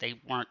fine. They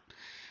weren't.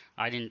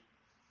 I didn't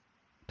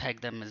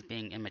peg them as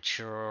being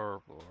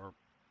immature or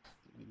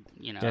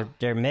you know.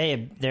 There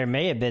may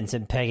have been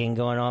some pegging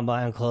going on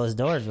behind closed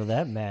doors with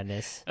that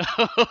madness.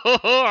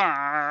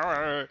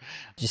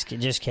 Just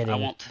kidding. I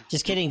won't.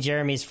 Just kidding,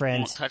 Jeremy's I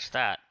won't friends. touch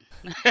that.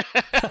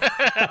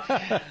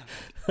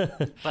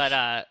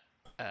 But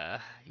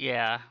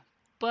yeah.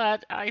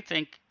 But I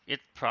think it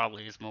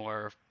probably is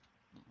more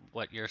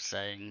what you're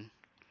saying.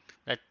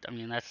 I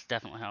mean, that's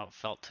definitely how it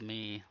felt to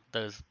me.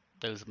 Those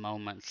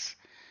moments,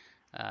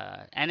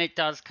 and it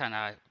does kind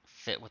of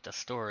fit with the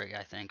story,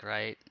 I think,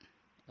 right?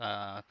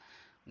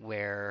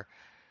 Where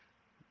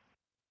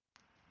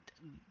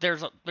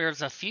there's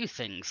a few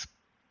things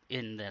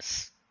in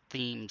this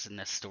themes in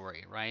this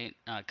story, right?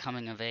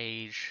 Coming of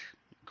age,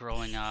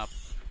 growing up,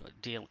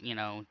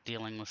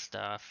 dealing with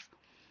stuff,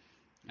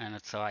 and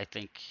so I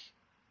think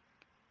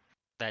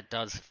that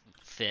does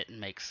fit and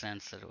make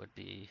sense that it would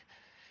be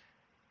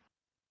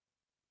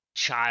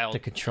child The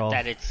control.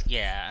 that it's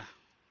yeah,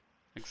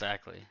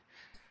 exactly.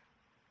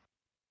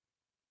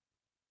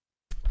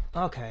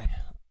 Okay.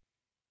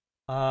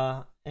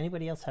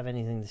 Anybody else have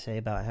anything to say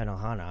about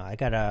Hanohana? I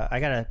got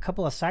a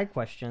couple of side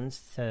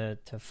questions to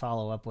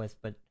follow up with,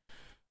 but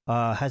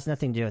has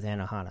nothing to do with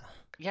Hanohana.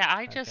 Yeah,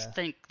 I just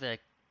think the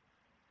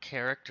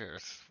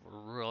characters were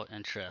real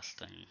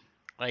interesting.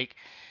 Like,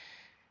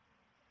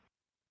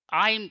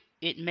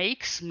 it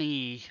makes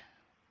me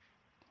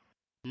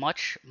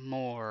much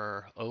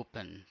more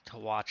open to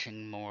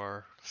watching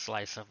more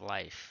slice of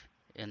life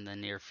in the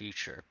near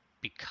future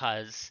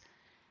because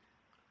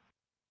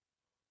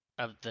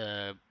of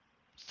the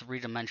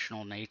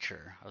three-dimensional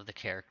nature of the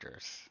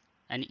characters.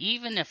 And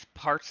even if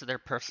parts of their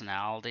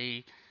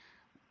personality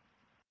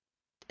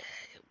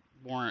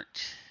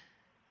weren't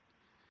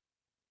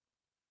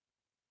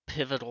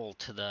pivotal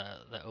to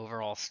the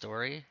overall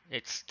story,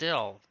 it's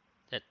still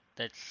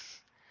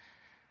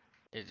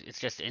it's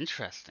just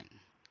interesting.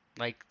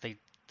 Like the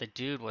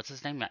dude, what's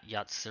his name?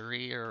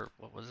 Yatsuri, or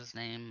what was his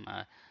name?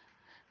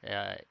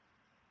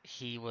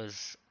 He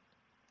was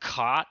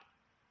caught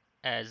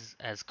as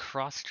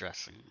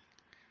cross-dressing,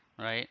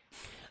 right?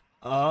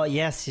 Oh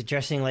yes,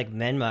 dressing like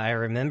Menma. I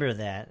remember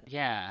that.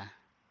 Yeah.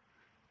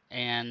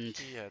 And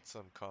He had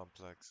some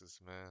complexes,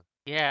 man.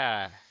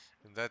 yeah,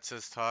 And that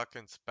just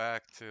harkens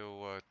back to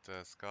what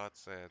Scott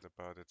said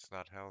about it's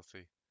not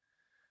healthy.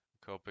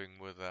 Coping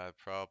with that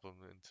problem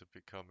into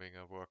becoming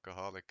a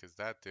workaholic, because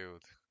that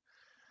dude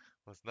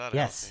was not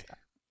Yes. healthy.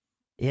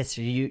 Yes,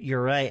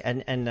 you're right.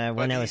 And when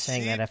But I he was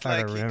saying that, I seemed thought I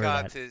like he remember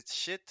got that. his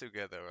shit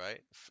together,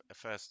 right?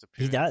 First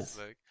He appearance, does.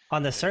 like,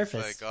 On the and he's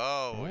surface. like,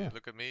 oh, Yeah.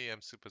 look at me,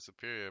 I'm super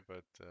superior,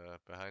 but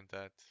behind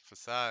that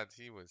facade,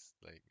 he was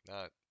like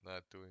not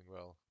doing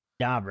well.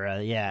 Nah, bro.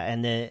 Yeah,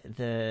 and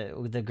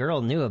the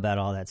girl knew about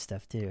all that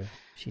stuff too.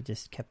 She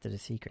just kept it a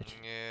secret.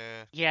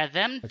 Yeah, yeah,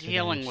 them What's her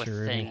dealing name? with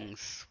Shirumi.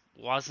 things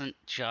wasn't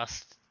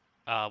just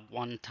a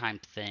one-time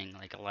thing,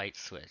 like a light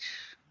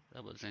switch.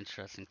 That was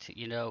interesting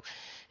too.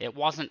 It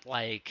wasn't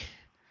like,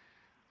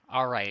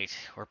 all right,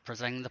 we're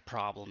presenting the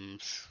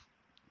problems.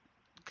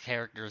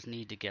 Characters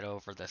need to get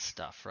over this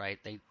stuff, right?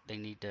 They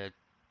need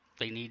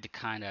to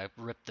kind of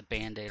rip the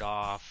Band-Aid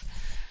off,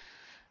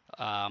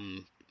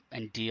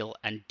 and deal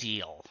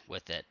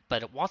with it.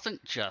 But it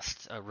wasn't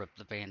just a rip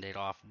the Band-Aid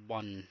off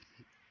one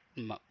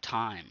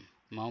time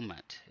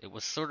moment. It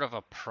was sort of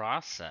a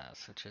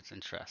process, which is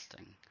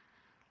interesting.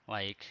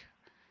 Like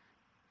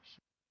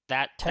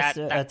that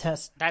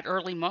that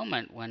early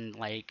moment when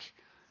like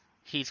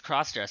he's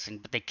cross-dressing,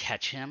 but they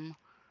catch him,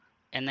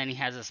 and then he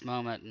has this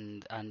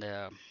moment on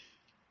the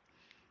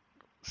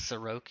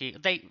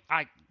Soroki.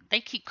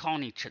 They keep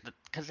calling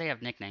because they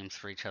have nicknames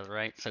for each other,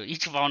 right? So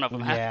each one of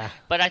them Yeah. has.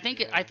 But I think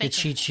Yeah. The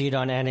cheat sheet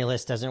on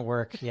AniList doesn't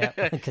work. Yeah,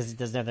 because it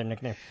doesn't have their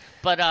nickname.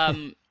 But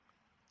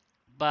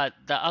but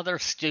the other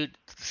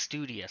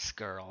studious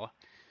girl,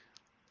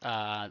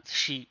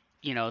 she,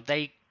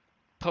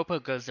 Popo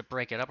goes to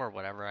break it up or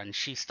whatever, and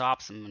she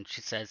stops him and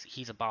she says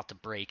he's about to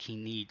break. He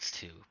needs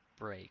to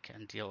break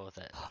and deal with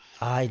it.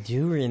 I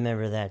do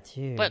remember that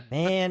too.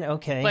 Man,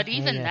 okay. But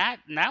even yeah.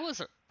 that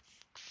was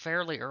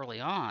fairly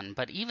early on.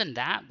 But even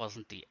that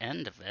wasn't the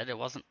end of it. It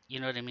wasn't. You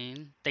know what I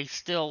mean? They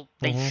still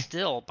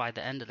by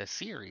the end of the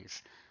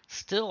series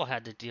still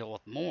had to deal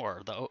with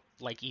more,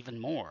 even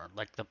more,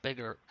 like the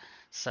bigger.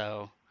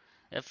 So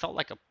it felt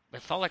like a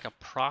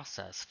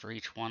process for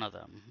each one of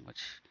them,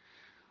 which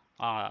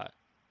I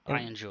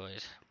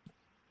enjoyed.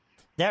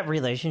 That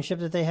relationship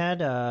that they had,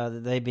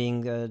 they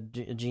being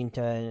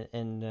Jinta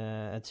and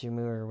Atsumu,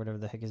 or whatever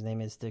the heck his name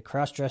is, the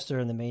cross-dresser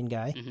and the main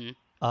guy,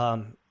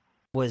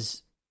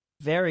 was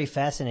very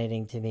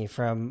fascinating to me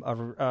from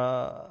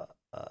a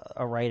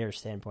writer's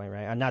standpoint,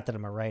 right? Not that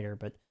I'm a writer,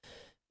 but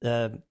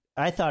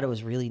I thought it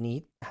was really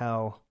neat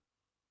how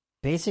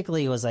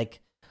basically it was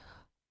like,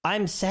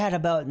 I'm sad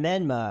about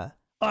Menma.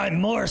 I'm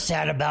more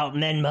sad about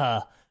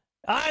Menma.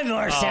 I'm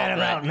more sad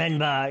about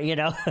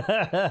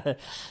Menma,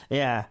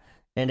 yeah.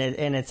 And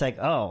it's like,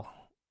 oh,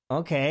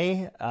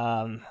 okay.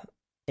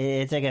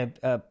 It's like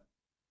a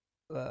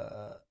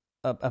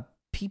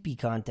pee-pee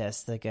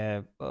contest, like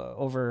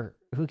over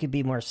who could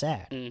be more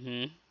sad.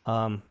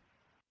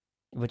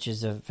 Which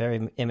is a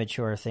very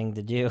immature thing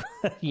to do.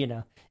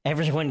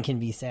 Everyone can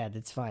be sad.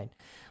 It's fine.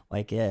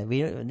 Like,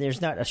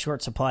 there's not a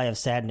short supply of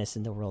sadness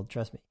in the world.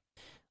 Trust me.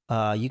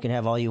 You can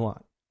have all you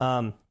want.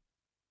 But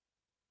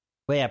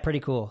yeah, pretty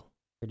cool.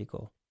 Pretty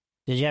cool.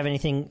 Did you have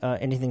anything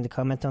to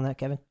comment on that,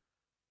 Kevin?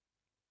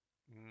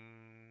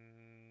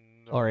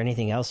 No. Or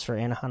anything else for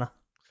Anohana?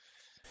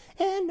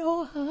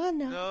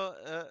 Anohana. No,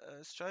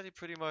 Strati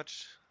pretty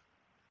much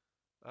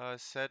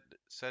said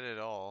it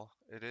all.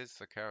 It is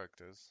the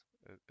characters.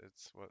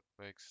 It's what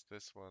makes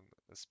this one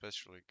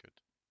especially good.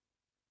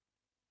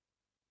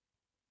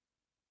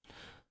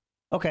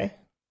 Okay,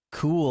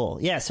 cool.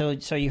 Yeah, so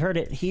you heard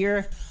it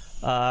here,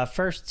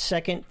 first,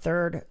 second,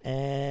 third,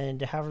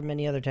 and however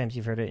many other times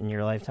you've heard it in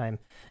your lifetime.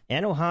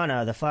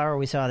 Anohana, the flower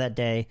we saw that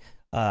day,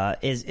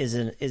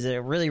 is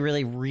a really,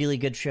 really, really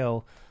good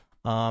show.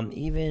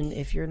 Even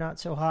if you're not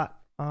so hot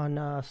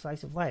on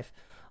Slice of Life.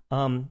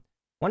 One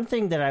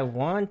thing that I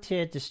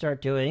wanted to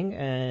start doing,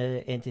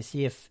 and to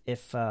see if it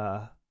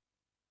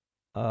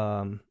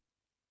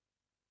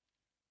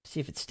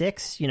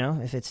sticks.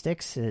 If it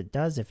sticks, it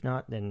does. If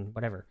not, then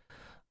whatever.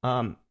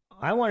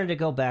 I wanted to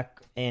go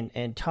back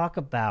and talk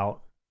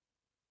about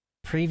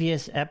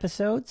previous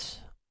episodes.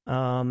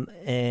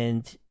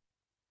 And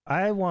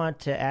I want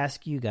to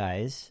ask you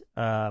guys,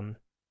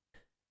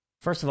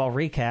 first of all,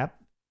 recap.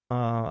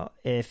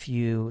 If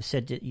you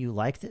said that you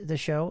liked the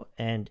show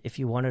and if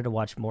you wanted to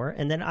watch more,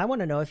 and then I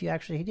want to know if you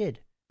actually did.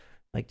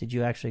 Like, did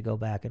you actually go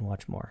back and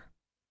watch more?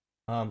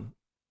 I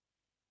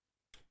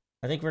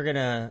think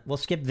we'll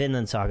skip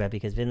Vinland Saga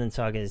because Vinland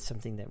Saga is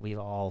something that we've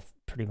all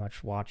pretty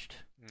much watched.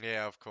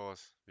 Yeah, of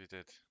course we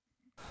did.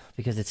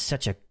 Because it's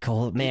such a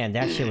cool man.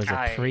 That shit was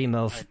a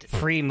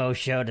primo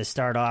show to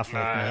start off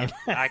with, man.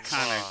 I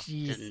kind of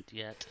didn't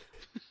yet.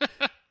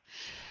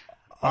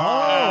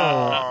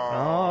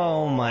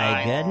 Oh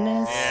my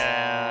goodness.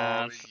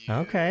 Yeah.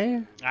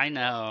 Okay. I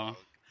know.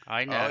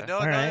 Oh, no,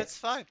 right. it's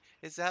fine.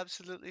 It's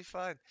absolutely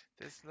fine.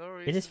 There's no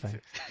reason. It is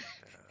fine.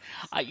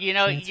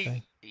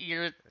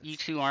 You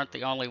two aren't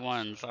the only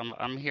ones.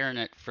 I'm hearing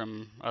it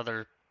from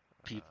other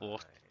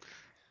people.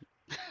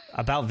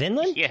 About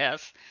Vinland?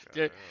 Yes.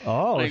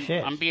 Oh,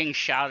 shit. I'm being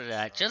shouted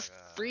at. Just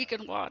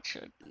freaking watch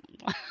it.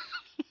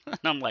 And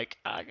I'm like,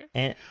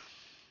 And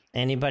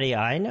anybody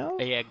I know?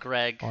 Yeah,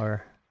 Greg.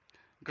 Or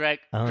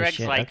Greg's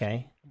shit, like,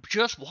 okay.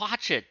 Just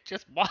watch it.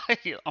 Just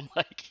watch it. I'm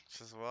like,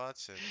 just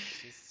watch it.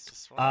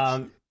 Just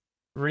watch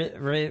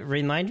it.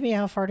 Remind me,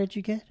 how far did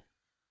you get?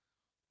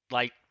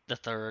 Like the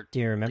third. Do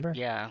you remember?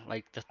 Yeah,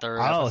 like the third.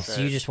 Oh, episode.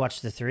 so you just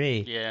watched the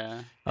 3.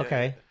 Yeah.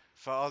 Okay.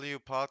 For all you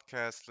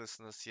podcast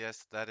listeners,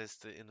 yes, that is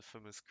the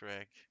infamous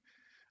Greg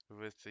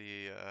with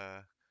the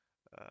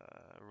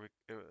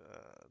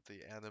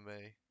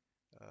anime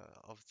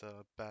of the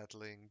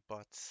battling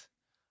butts.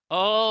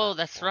 Oh,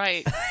 that's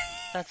right.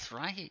 That's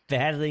right.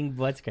 Battling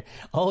what's good.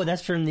 Oh,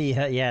 that's from the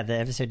the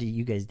episode that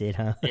you guys did,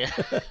 huh? Yeah.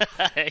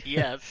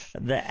 Yes.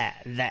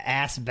 The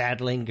ass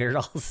battling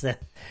girls.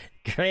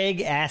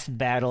 Greg ass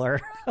battler.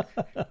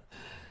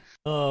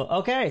 Oh,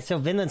 okay. So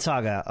Vinland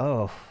Saga.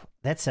 Oh,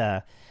 that's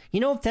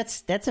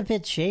that's a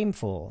bit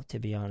shameful, to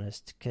be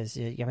honest, because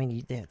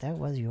that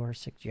was your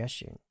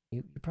suggestion.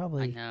 You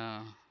probably. I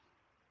know.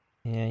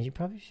 Yeah, you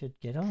probably should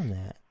get on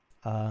that.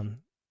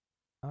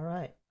 All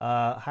right.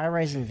 High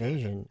Rise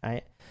Invasion.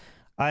 I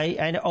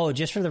know. Oh,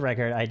 just for the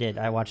record, I did.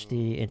 I watched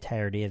the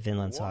entirety of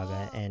Vinland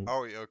Saga and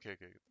okay.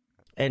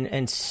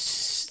 and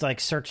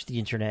searched the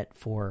internet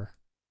for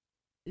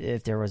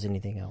if there was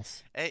anything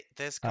else. Hey,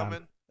 there's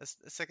coming. A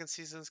second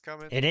season's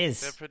coming. It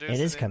is. They're producing It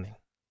is coming.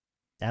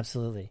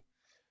 Absolutely.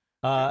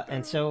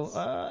 And so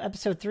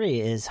episode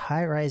 3 is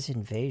High Rise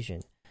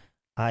Invasion.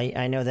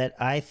 I know that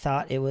I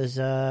thought it was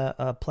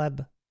a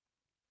pleb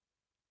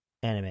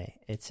anime.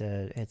 It's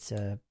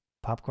a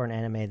popcorn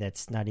anime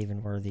that's not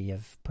even worthy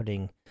of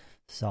putting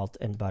salt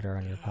and butter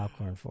on your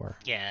popcorn for.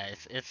 Yeah,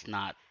 it's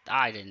not.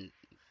 I didn't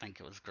think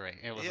it was great.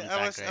 It wasn't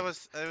that great.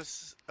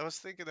 I was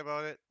thinking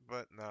about it,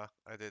 but no,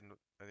 I didn't.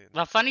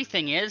 The funny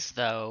thing is,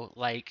 though,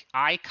 like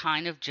I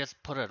kind of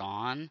just put it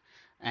on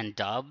and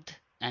dubbed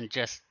and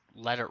just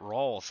let it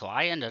roll. So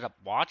I ended up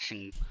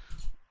watching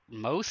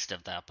most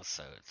of the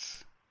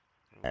episodes.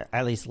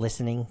 At least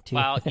listening to.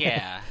 Well,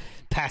 yeah,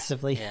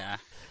 passively. yeah.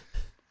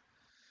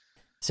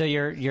 So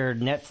your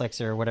Netflix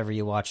or whatever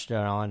you watched it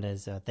on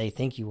is they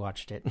think you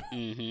watched it.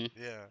 Mm-hmm.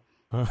 Yeah.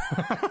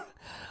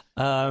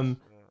 Go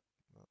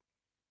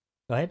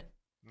ahead.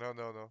 No,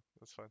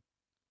 that's fine.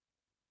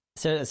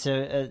 So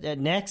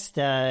next,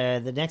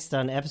 the next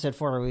on episode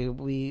 4,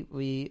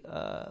 we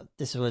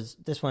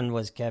this one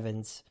was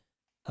Kevin's.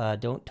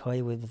 Don't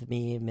toy with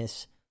me,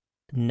 Miss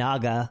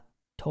Naga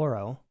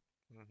Toro.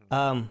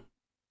 Mm-hmm.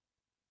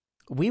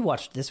 We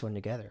watched this one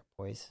together,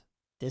 boys.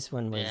 This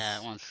one was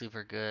That one's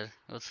super good.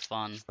 It was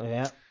fun.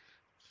 Yeah,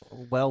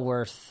 well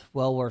worth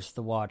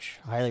the watch.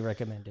 Highly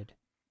recommended.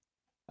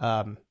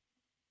 Talking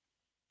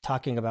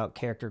about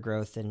character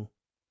growth and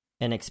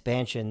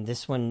expansion,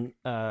 this one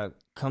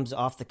comes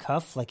off the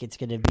cuff like it's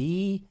going to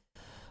be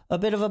a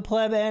bit of a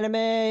pleb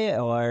anime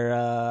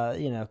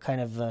or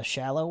kind of a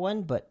shallow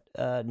one, but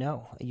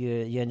no,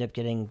 you end up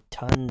getting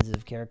tons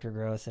of character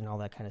growth and all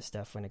that kind of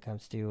stuff when it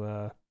comes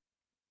to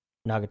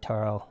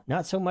Nagatoro.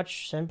 Not so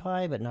much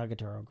Senpai, but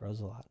Nagatoro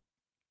grows a lot.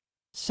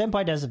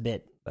 Senpai does a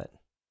bit, but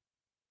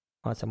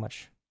not so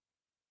much.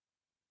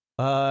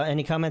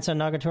 Any comments on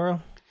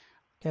Nagatoro,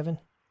 Kevin?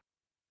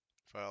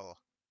 Well,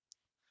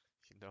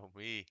 you know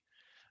me.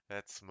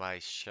 That's my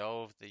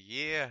show of the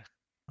year.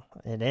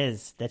 It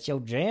is. That's your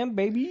jam,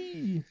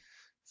 baby.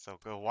 So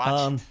go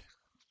watch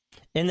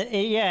it.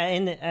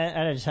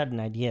 I just had an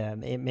idea.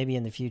 Maybe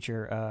in the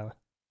future,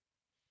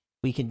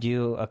 we can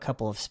do a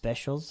couple of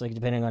specials. Like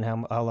depending on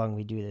how long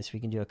we do this, we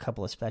can do a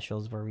couple of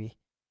specials where we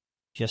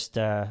just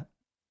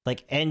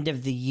like end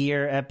of the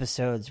year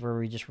episodes where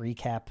we just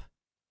recap,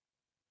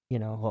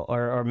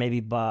 or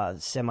maybe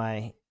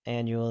semi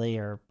annually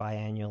or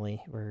biannually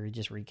where we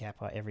just recap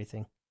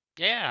everything.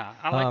 Yeah,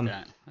 I like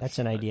that. That's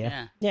an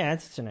idea. Yeah,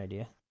 that's an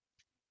idea.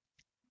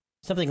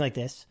 Something like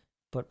this,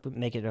 but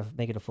make it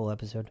a full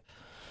episode.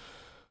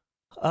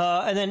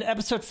 And then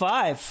episode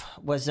 5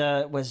 was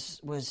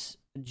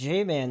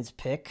J-Man's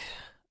pick,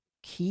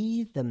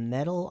 Key the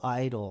Metal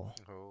Idol.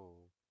 Oh.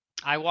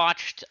 I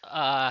watched.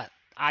 I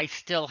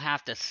still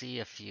have to see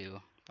a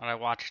few, but I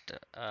watched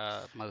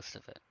most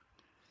of it.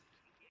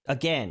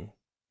 Again,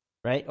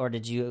 right? Or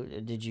did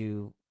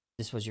you?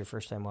 This was your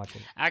first time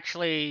watching?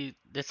 Actually,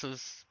 this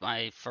was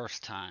my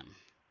first time,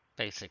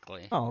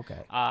 basically. Oh, okay.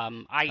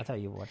 I thought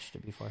you watched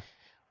it before.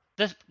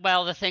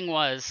 The thing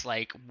was,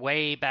 like,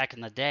 way back in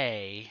the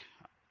day,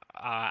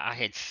 I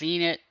had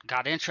seen it,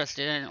 got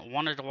interested in it,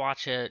 wanted to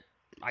watch it.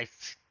 I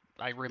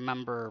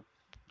remember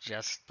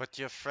just But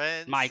your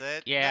friends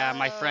said,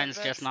 my "No, friends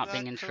that's just not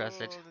being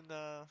interested." cool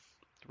enough."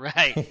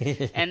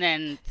 Right. And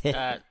then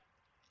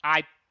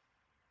I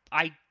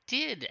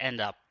did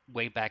end up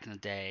way back in the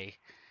day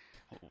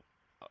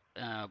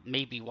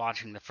maybe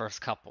watching the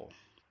first couple,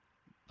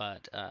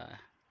 but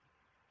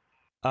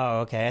Oh,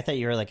 okay. I thought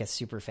you were like a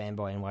super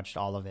fanboy and watched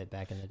all of it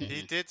back in the day.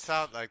 He did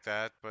sound like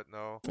that, but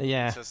no.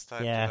 Yeah, He just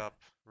typed yeah. it up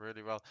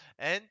really well.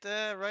 And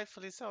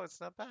rightfully so,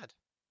 it's not bad.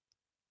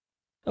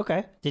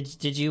 Okay.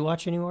 Did you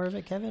watch any more of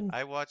it, Kevin?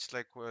 I watched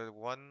like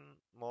one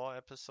more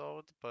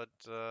episode, but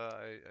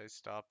I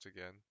stopped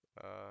again.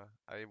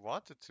 I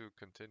wanted to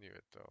continue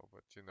it though,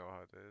 but you know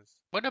how it is.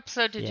 what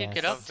episode did you Yes.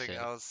 get up Something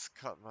to? else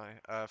caught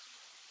my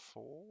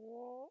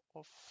 4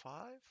 or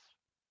 5,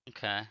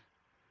 Okay.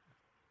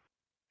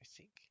 I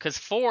think. Because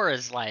 4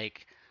 is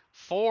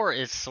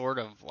sort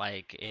of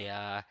like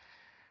a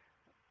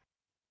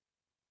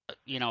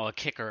a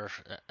kicker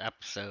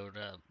episode.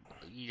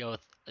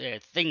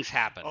 Things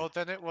happen. Oh,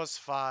 then it was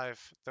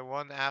 5, the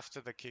one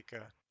after the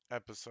kicker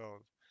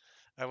episode.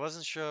 I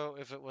wasn't sure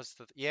if it was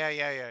the yeah.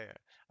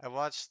 I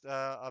watched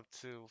up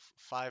to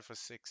 5 or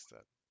 6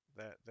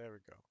 then. There we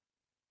go.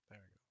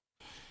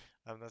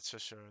 I'm not so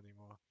sure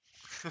anymore.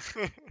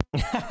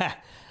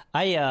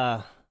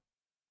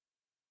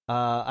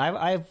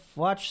 I've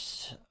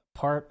watched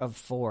part of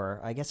 4.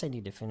 I guess I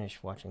need to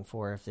finish watching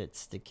 4 if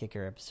it's the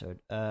kicker episode.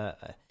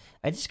 I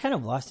just kind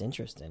of lost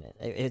interest in it.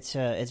 It's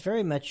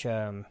very much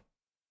regain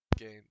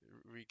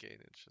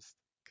interest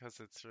because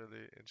it's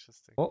really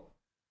interesting. Oh,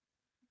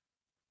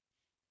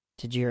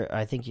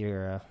 I think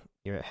your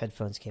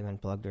headphones came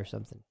unplugged or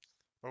something.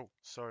 Oh,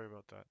 sorry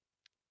about that.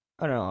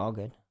 Oh no, all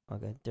good.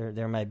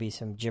 There might be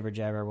some jibber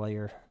jabber while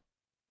you're.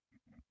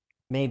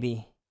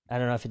 Maybe I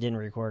don't know if it didn't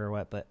record or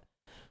what, but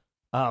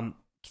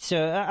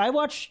so I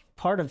watched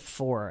part of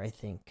 4, I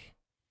think,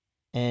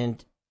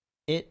 and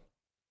it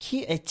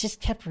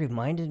just kept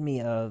reminding me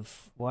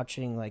of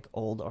watching like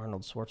old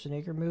Arnold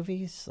Schwarzenegger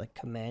movies, like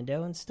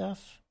Commando and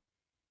stuff.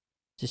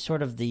 just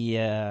sort of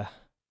the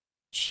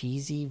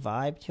cheesy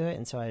vibe to it,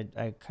 and so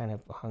I kind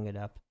of hung it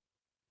up.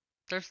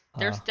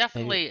 There's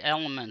definitely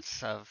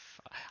elements of.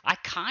 I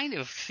kind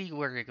of see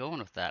where you're going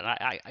with that.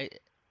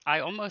 I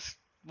almost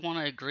want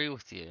to agree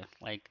with you.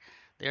 Like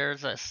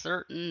there's a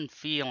certain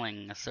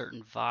feeling, a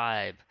certain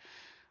vibe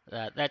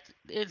that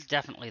is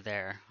definitely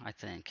there. I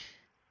think.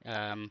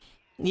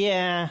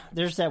 Yeah,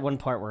 there's that one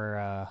part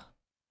where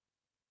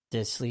the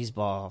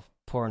sleazeball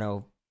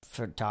porno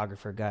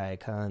photographer guy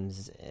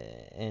comes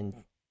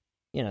and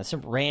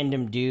some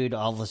random dude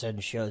all of a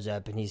sudden shows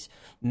up and he's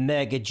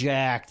mega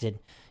jacked and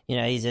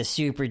he's a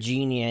super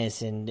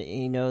genius and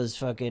he knows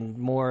fucking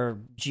more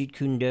Jeet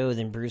Kune Do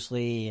than Bruce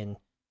Lee and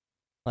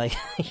like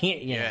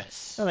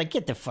yes, I'm like,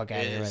 get the fuck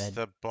out of here. Is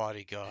the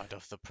bodyguard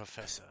of the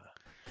professor.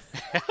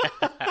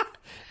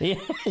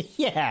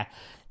 yeah,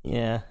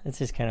 it's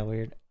just kind of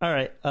weird. All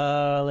right,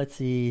 let's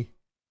see.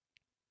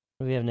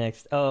 What do we have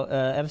next? Oh,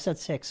 episode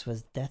 6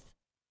 was Death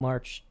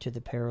March to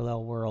the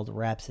Parallel World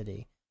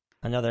Rhapsody.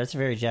 That's a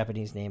very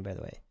Japanese name, by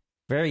the way.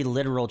 Very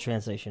literal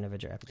translation of a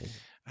Japanese.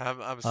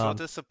 I'm so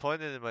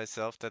disappointed in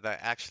myself that I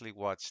actually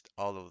watched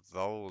all of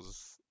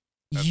those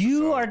episodes.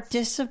 You are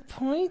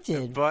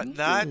disappointed, but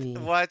really?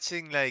 Not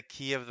watching like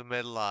Key of the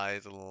Middle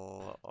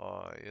Idol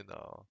or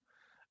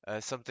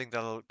something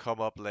that'll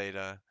come up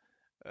later.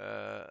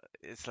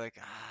 It's like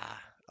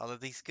all of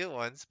these good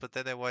ones, but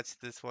then I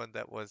watched this one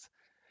that was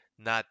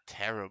not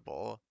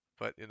terrible,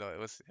 but it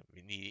was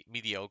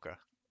mediocre.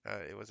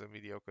 It was a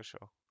mediocre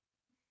show.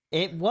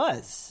 It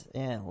was.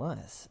 Yeah, it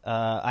was.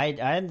 I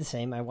had the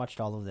same. I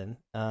watched all of them.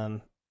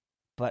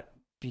 But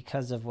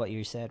because of what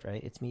you said,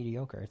 right? It's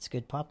mediocre. It's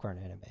good popcorn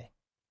anime.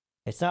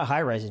 It's not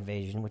High Rise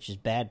Invasion, which is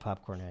bad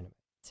popcorn anime.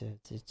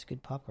 It's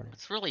good popcorn anime.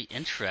 It's really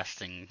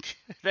interesting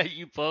that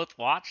you both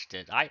watched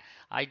it. I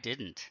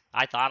didn't.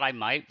 I thought I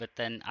might, but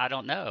then I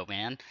don't know,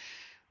 man.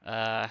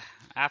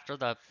 After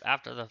the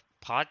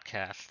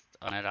podcast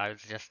on it, I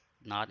was just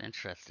not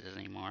interested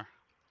anymore.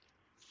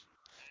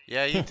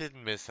 Yeah, you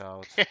didn't miss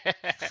out.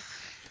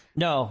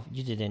 No,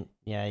 you didn't.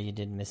 Yeah, you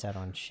didn't miss out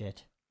on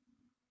shit.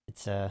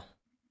 It's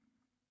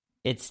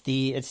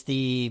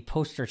the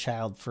poster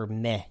child for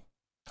meh.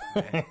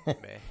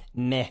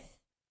 Meh.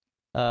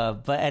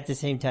 But at the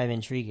same time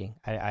intriguing.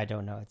 I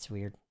don't know, it's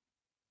weird.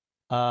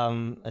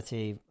 Let's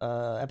see.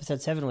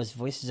 Episode 7 was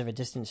Voices of a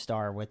Distant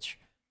Star, which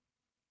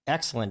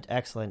excellent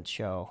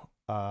show.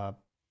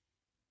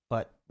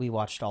 But we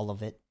watched all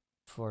of it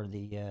for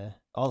the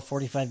all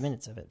 45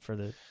 minutes of it for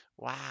the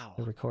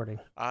recording.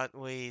 Aren't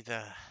we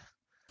the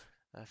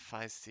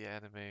feisty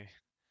anime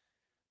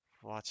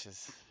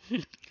watches?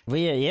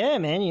 Yeah,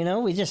 man.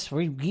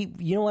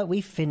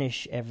 We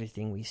finish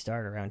everything we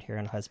start around here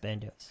on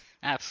Husbandos.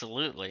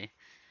 Absolutely.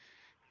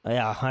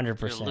 Yeah,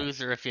 100%. You're a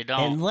loser if you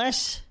don't.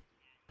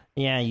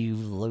 You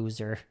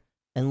loser.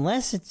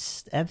 Unless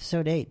it's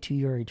episode 8, To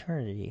Your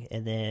Eternity,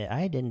 and then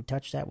I didn't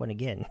touch that one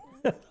again.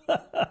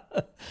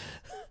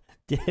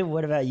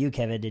 What about you,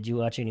 Kevin? Did you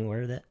watch any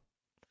more of that?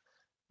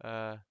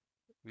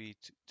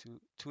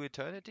 To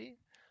Eternity?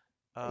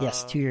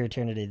 Yes, To Your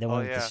Eternity, the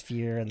one with the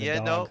sphere and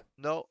the dog.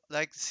 No,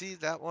 like, see,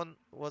 that one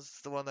was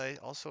the one I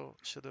also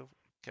should have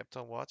kept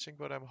on watching,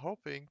 but I'm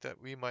hoping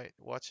that we might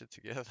watch it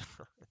together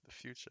in the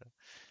future,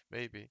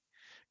 maybe,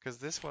 because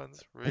this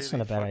one's really That's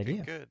not a bad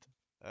idea. Good.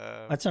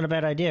 That's not a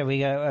bad idea. We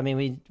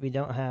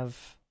don't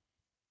have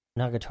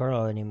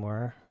Nagatoro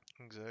anymore.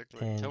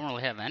 Exactly. And don't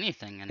really have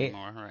anything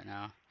anymore right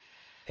now.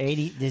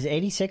 Does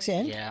 86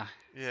 end? Yeah.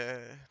 Yeah.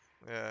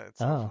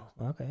 It's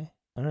okay.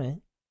 All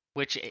right.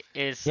 Which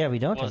was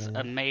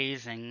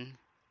amazing,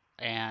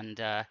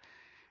 and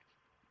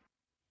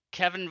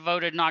Kevin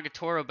voted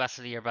Nagatoro best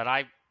of the year, but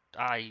I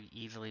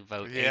easily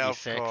vote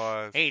 86. Of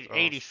course.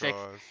 86.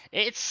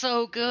 It's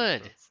so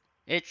good.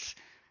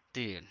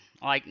 Dude,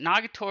 like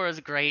Nagatoro is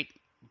great,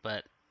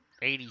 but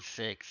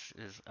 86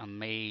 is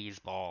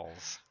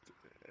amazeballs.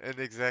 And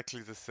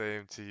exactly the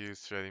same to you,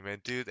 Shreddy,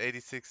 man. Dude,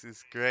 86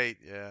 is great,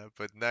 yeah,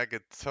 but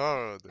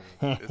Nagatoro, dude,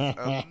 is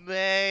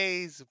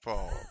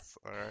amazeballs,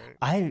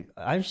 alright?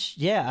 I'm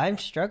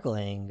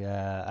struggling.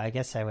 I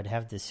guess I would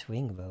have the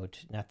swing vote.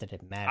 Not that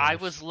it matters. I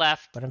was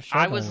left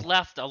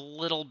a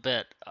little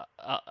bit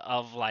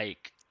of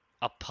like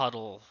a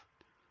puddle,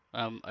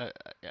 a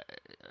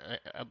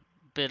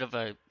bit of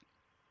a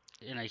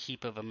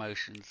heap of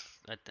emotions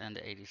at the end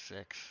of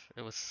 86.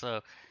 It's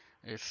so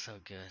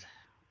good.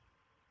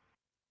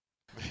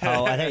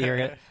 Oh, I thought you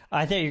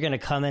were gonna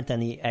comment on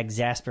the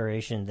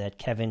exasperation that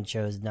Kevin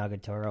chose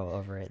Nagatoro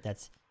over it.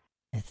 That's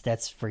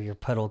where your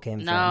puddle came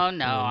from.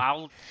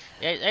 No,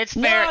 it's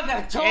fair.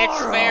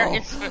 Nagatoro!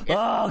 It's fair.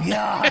 Oh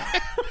God!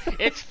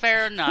 It's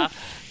fair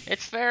enough.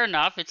 It's fair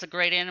enough. It's a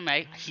great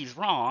anime. He's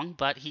wrong,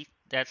 but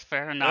that's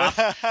fair enough.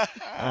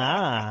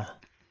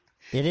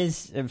 It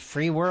is a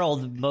free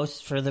world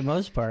for the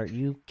most part.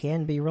 You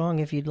can be wrong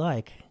if you'd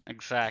like.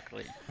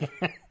 Exactly.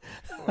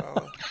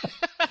 Well.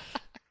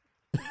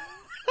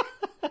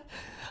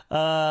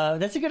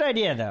 That's a good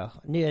idea, though.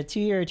 Yeah, To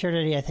Your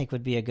Eternity, I think,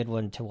 would be a good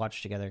one to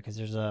watch together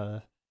because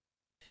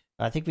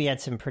I think we had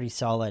some pretty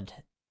solid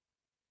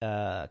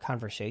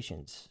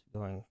conversations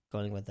going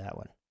with that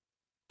one.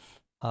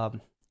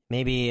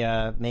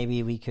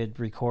 Maybe we could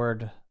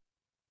record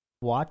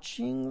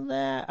watching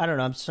that. I don't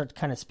know. I'm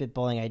kind of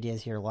spitballing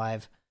ideas here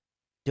live,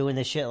 doing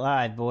this shit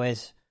live,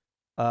 boys.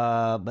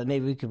 But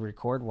maybe we could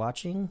record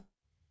watching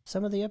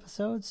some of the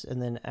episodes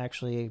and then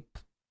actually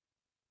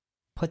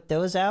put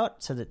those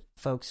out so that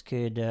folks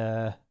could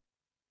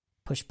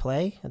push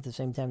play at the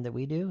same time that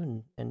we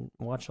do and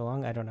watch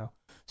along. I don't know.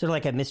 Sort of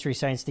like a Mystery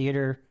Science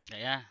Theater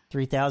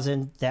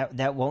 3000.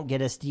 That won't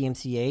get us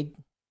DMCA'd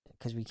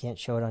because we can't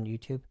show it on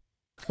YouTube.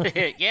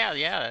 yeah,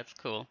 that's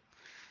cool.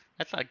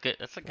 That's a good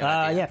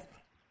idea. Yeah.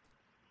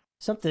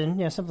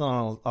 Something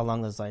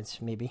along those lines,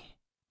 maybe.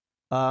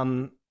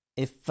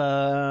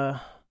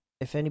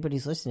 If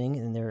anybody's listening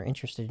and they're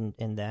interested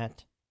in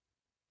that,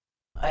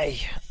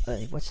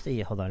 what's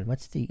the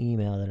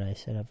email that I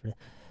set up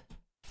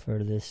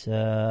for this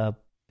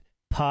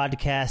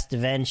podcast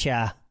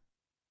venture?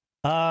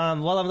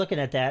 While I'm looking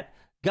at that,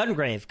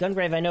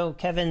 Gungrave. I know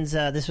Kevin's.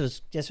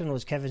 This one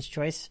was Kevin's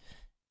choice,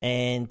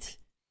 and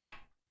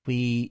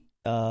we.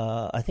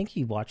 I think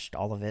he watched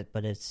all of it,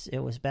 but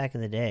it was back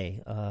in the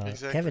day.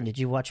 Exactly. Kevin, did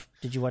you watch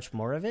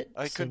more of it?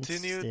 I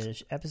continued the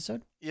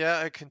episode. Yeah,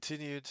 I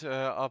continued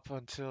up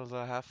until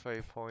the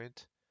halfway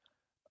point.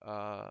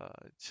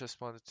 Just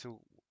wanted to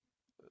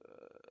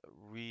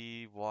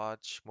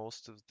rewatch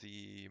most of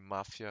the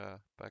Mafia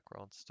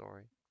background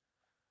story.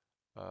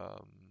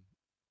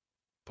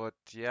 But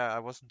yeah, I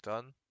wasn't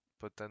done.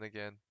 But then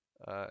again,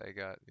 I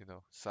got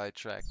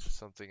sidetracked with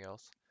something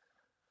else.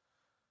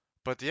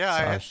 But yeah,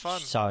 I had fun.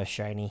 Saw a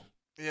shiny.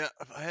 Yeah,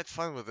 I had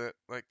fun with it.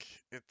 Like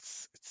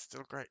it's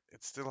still great.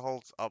 It still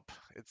holds up.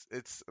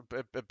 It's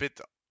a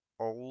bit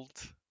old,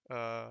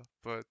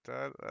 but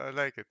I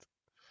like it.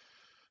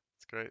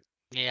 It's great.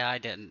 Yeah, I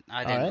didn't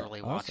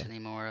really watch any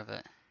more of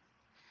it.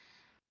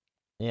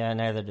 Yeah,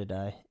 neither did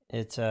I.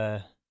 It's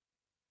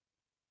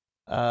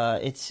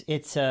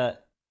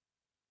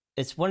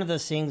one of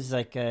those things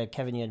like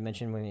Kevin, you had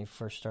mentioned when we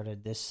first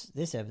started this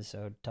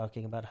episode,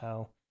 talking about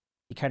how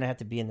you kind of have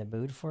to be in the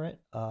mood for it.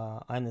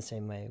 I'm the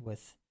same way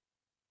with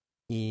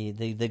the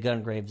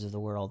Gungraves of the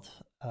world.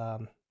 I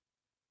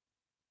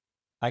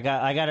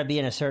got to be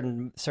in a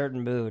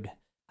certain mood,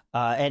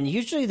 and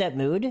usually that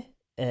mood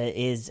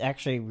is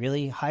actually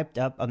really hyped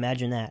up.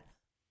 Imagine that,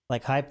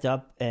 like hyped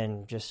up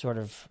and just sort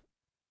of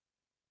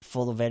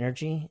full of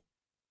energy.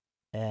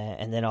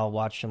 And then I'll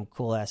watch some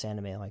cool ass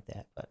anime like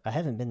that. But I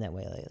haven't been that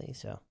way lately,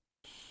 so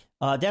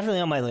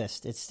definitely on my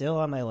list. It's still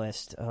on my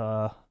list.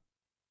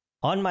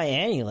 On my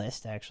Annie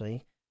list,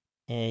 actually.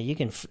 You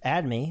can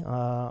add me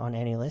on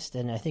Annie list,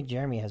 and I think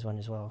Jeremy has one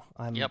as well.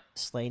 I'm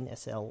Slayn,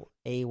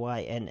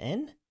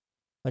 SLAYNN.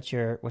 What's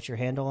your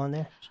handle on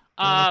there?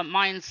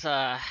 Mine's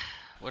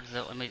what is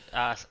it? Let me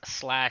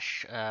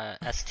slash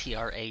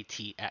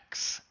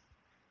STRATX.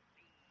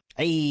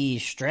 Hey,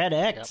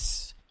 StratX. Yep.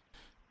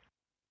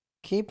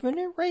 Keeping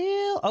it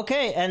real.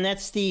 Okay, and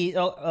that's the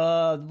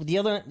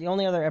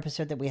only other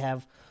episode that we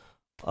have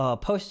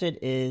posted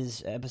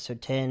is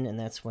episode 10, and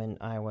that's when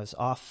I was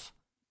off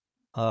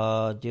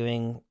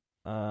doing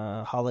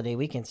holiday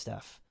weekend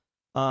stuff.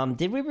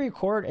 Did we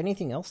record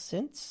anything else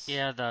since?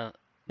 Yeah,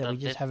 we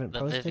just haven't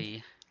posted.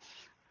 Vivi.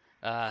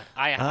 I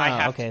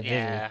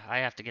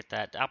have to get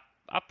that.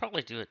 I'll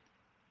probably do it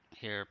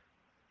here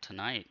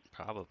tonight,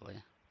 probably.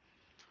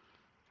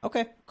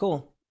 Okay,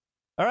 cool.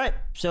 All right,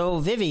 so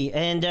Vivi,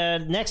 and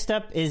next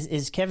up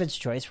is Kevin's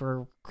choice.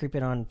 We're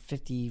creeping on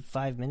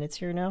 55 minutes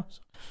here now.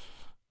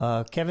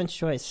 Kevin's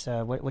choice.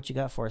 What you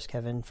got for us,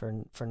 Kevin,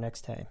 for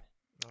next time?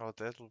 Oh,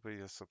 that'll be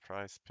a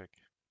surprise pick.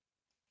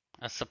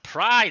 A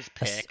surprise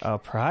pick? A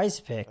prize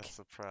pick? A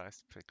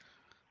surprise pick.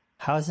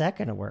 How's that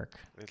going to work?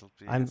 It'll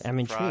be I'm a surprise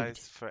intrigued.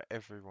 For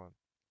everyone.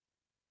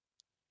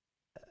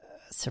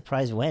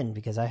 Surprise when?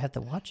 Because I have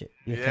to watch it.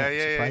 You can't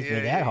surprise me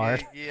that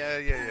hard.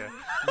 Yeah.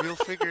 We'll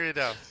figure it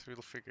out.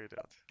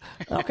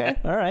 Okay,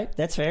 all right.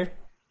 That's fair.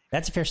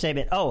 That's a fair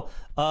statement. Oh,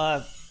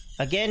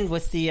 again,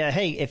 with the,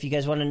 hey, if you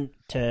guys want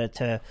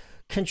to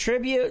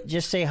contribute,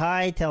 just say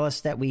hi, tell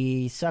us that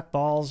we suck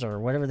balls or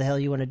whatever the hell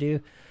you want to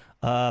do.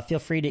 Feel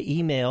free to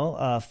email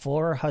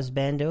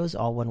 4husbandos,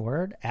 all one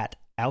word, at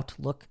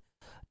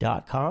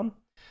outlook.com.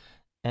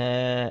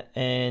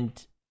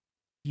 And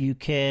you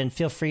can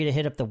feel free to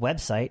hit up the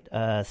website,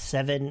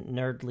 7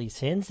 Nerdly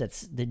Sins.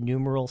 That's the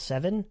numeral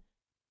 7,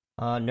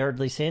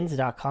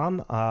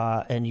 nerdlysins.com.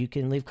 And you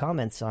can leave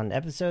comments on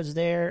episodes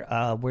there,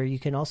 where you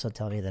can also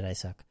tell me that I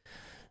suck.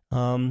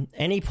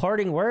 Any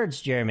parting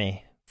words,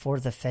 Jeremy, for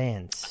the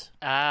fans?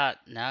 No,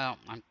 I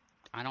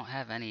don't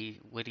have any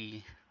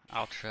witty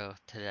outro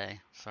today.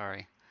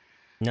 Sorry.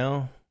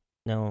 No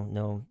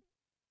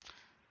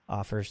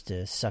offers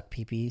to suck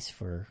peepees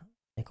for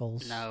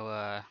nickels.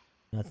 No.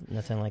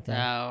 Nothing like that.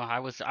 No, I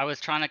was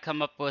trying to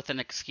come up with an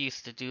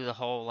excuse to do the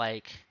whole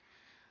like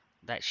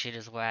that shit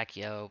is whack,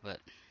 yo, but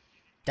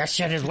that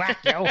shit is whack,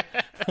 yo.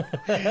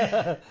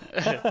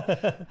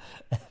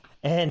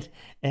 and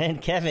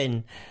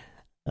Kevin,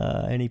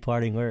 any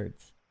parting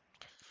words?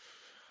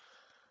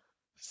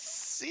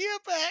 See you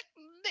back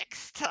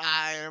next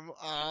time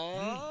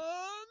on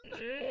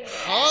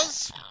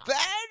Husbandos.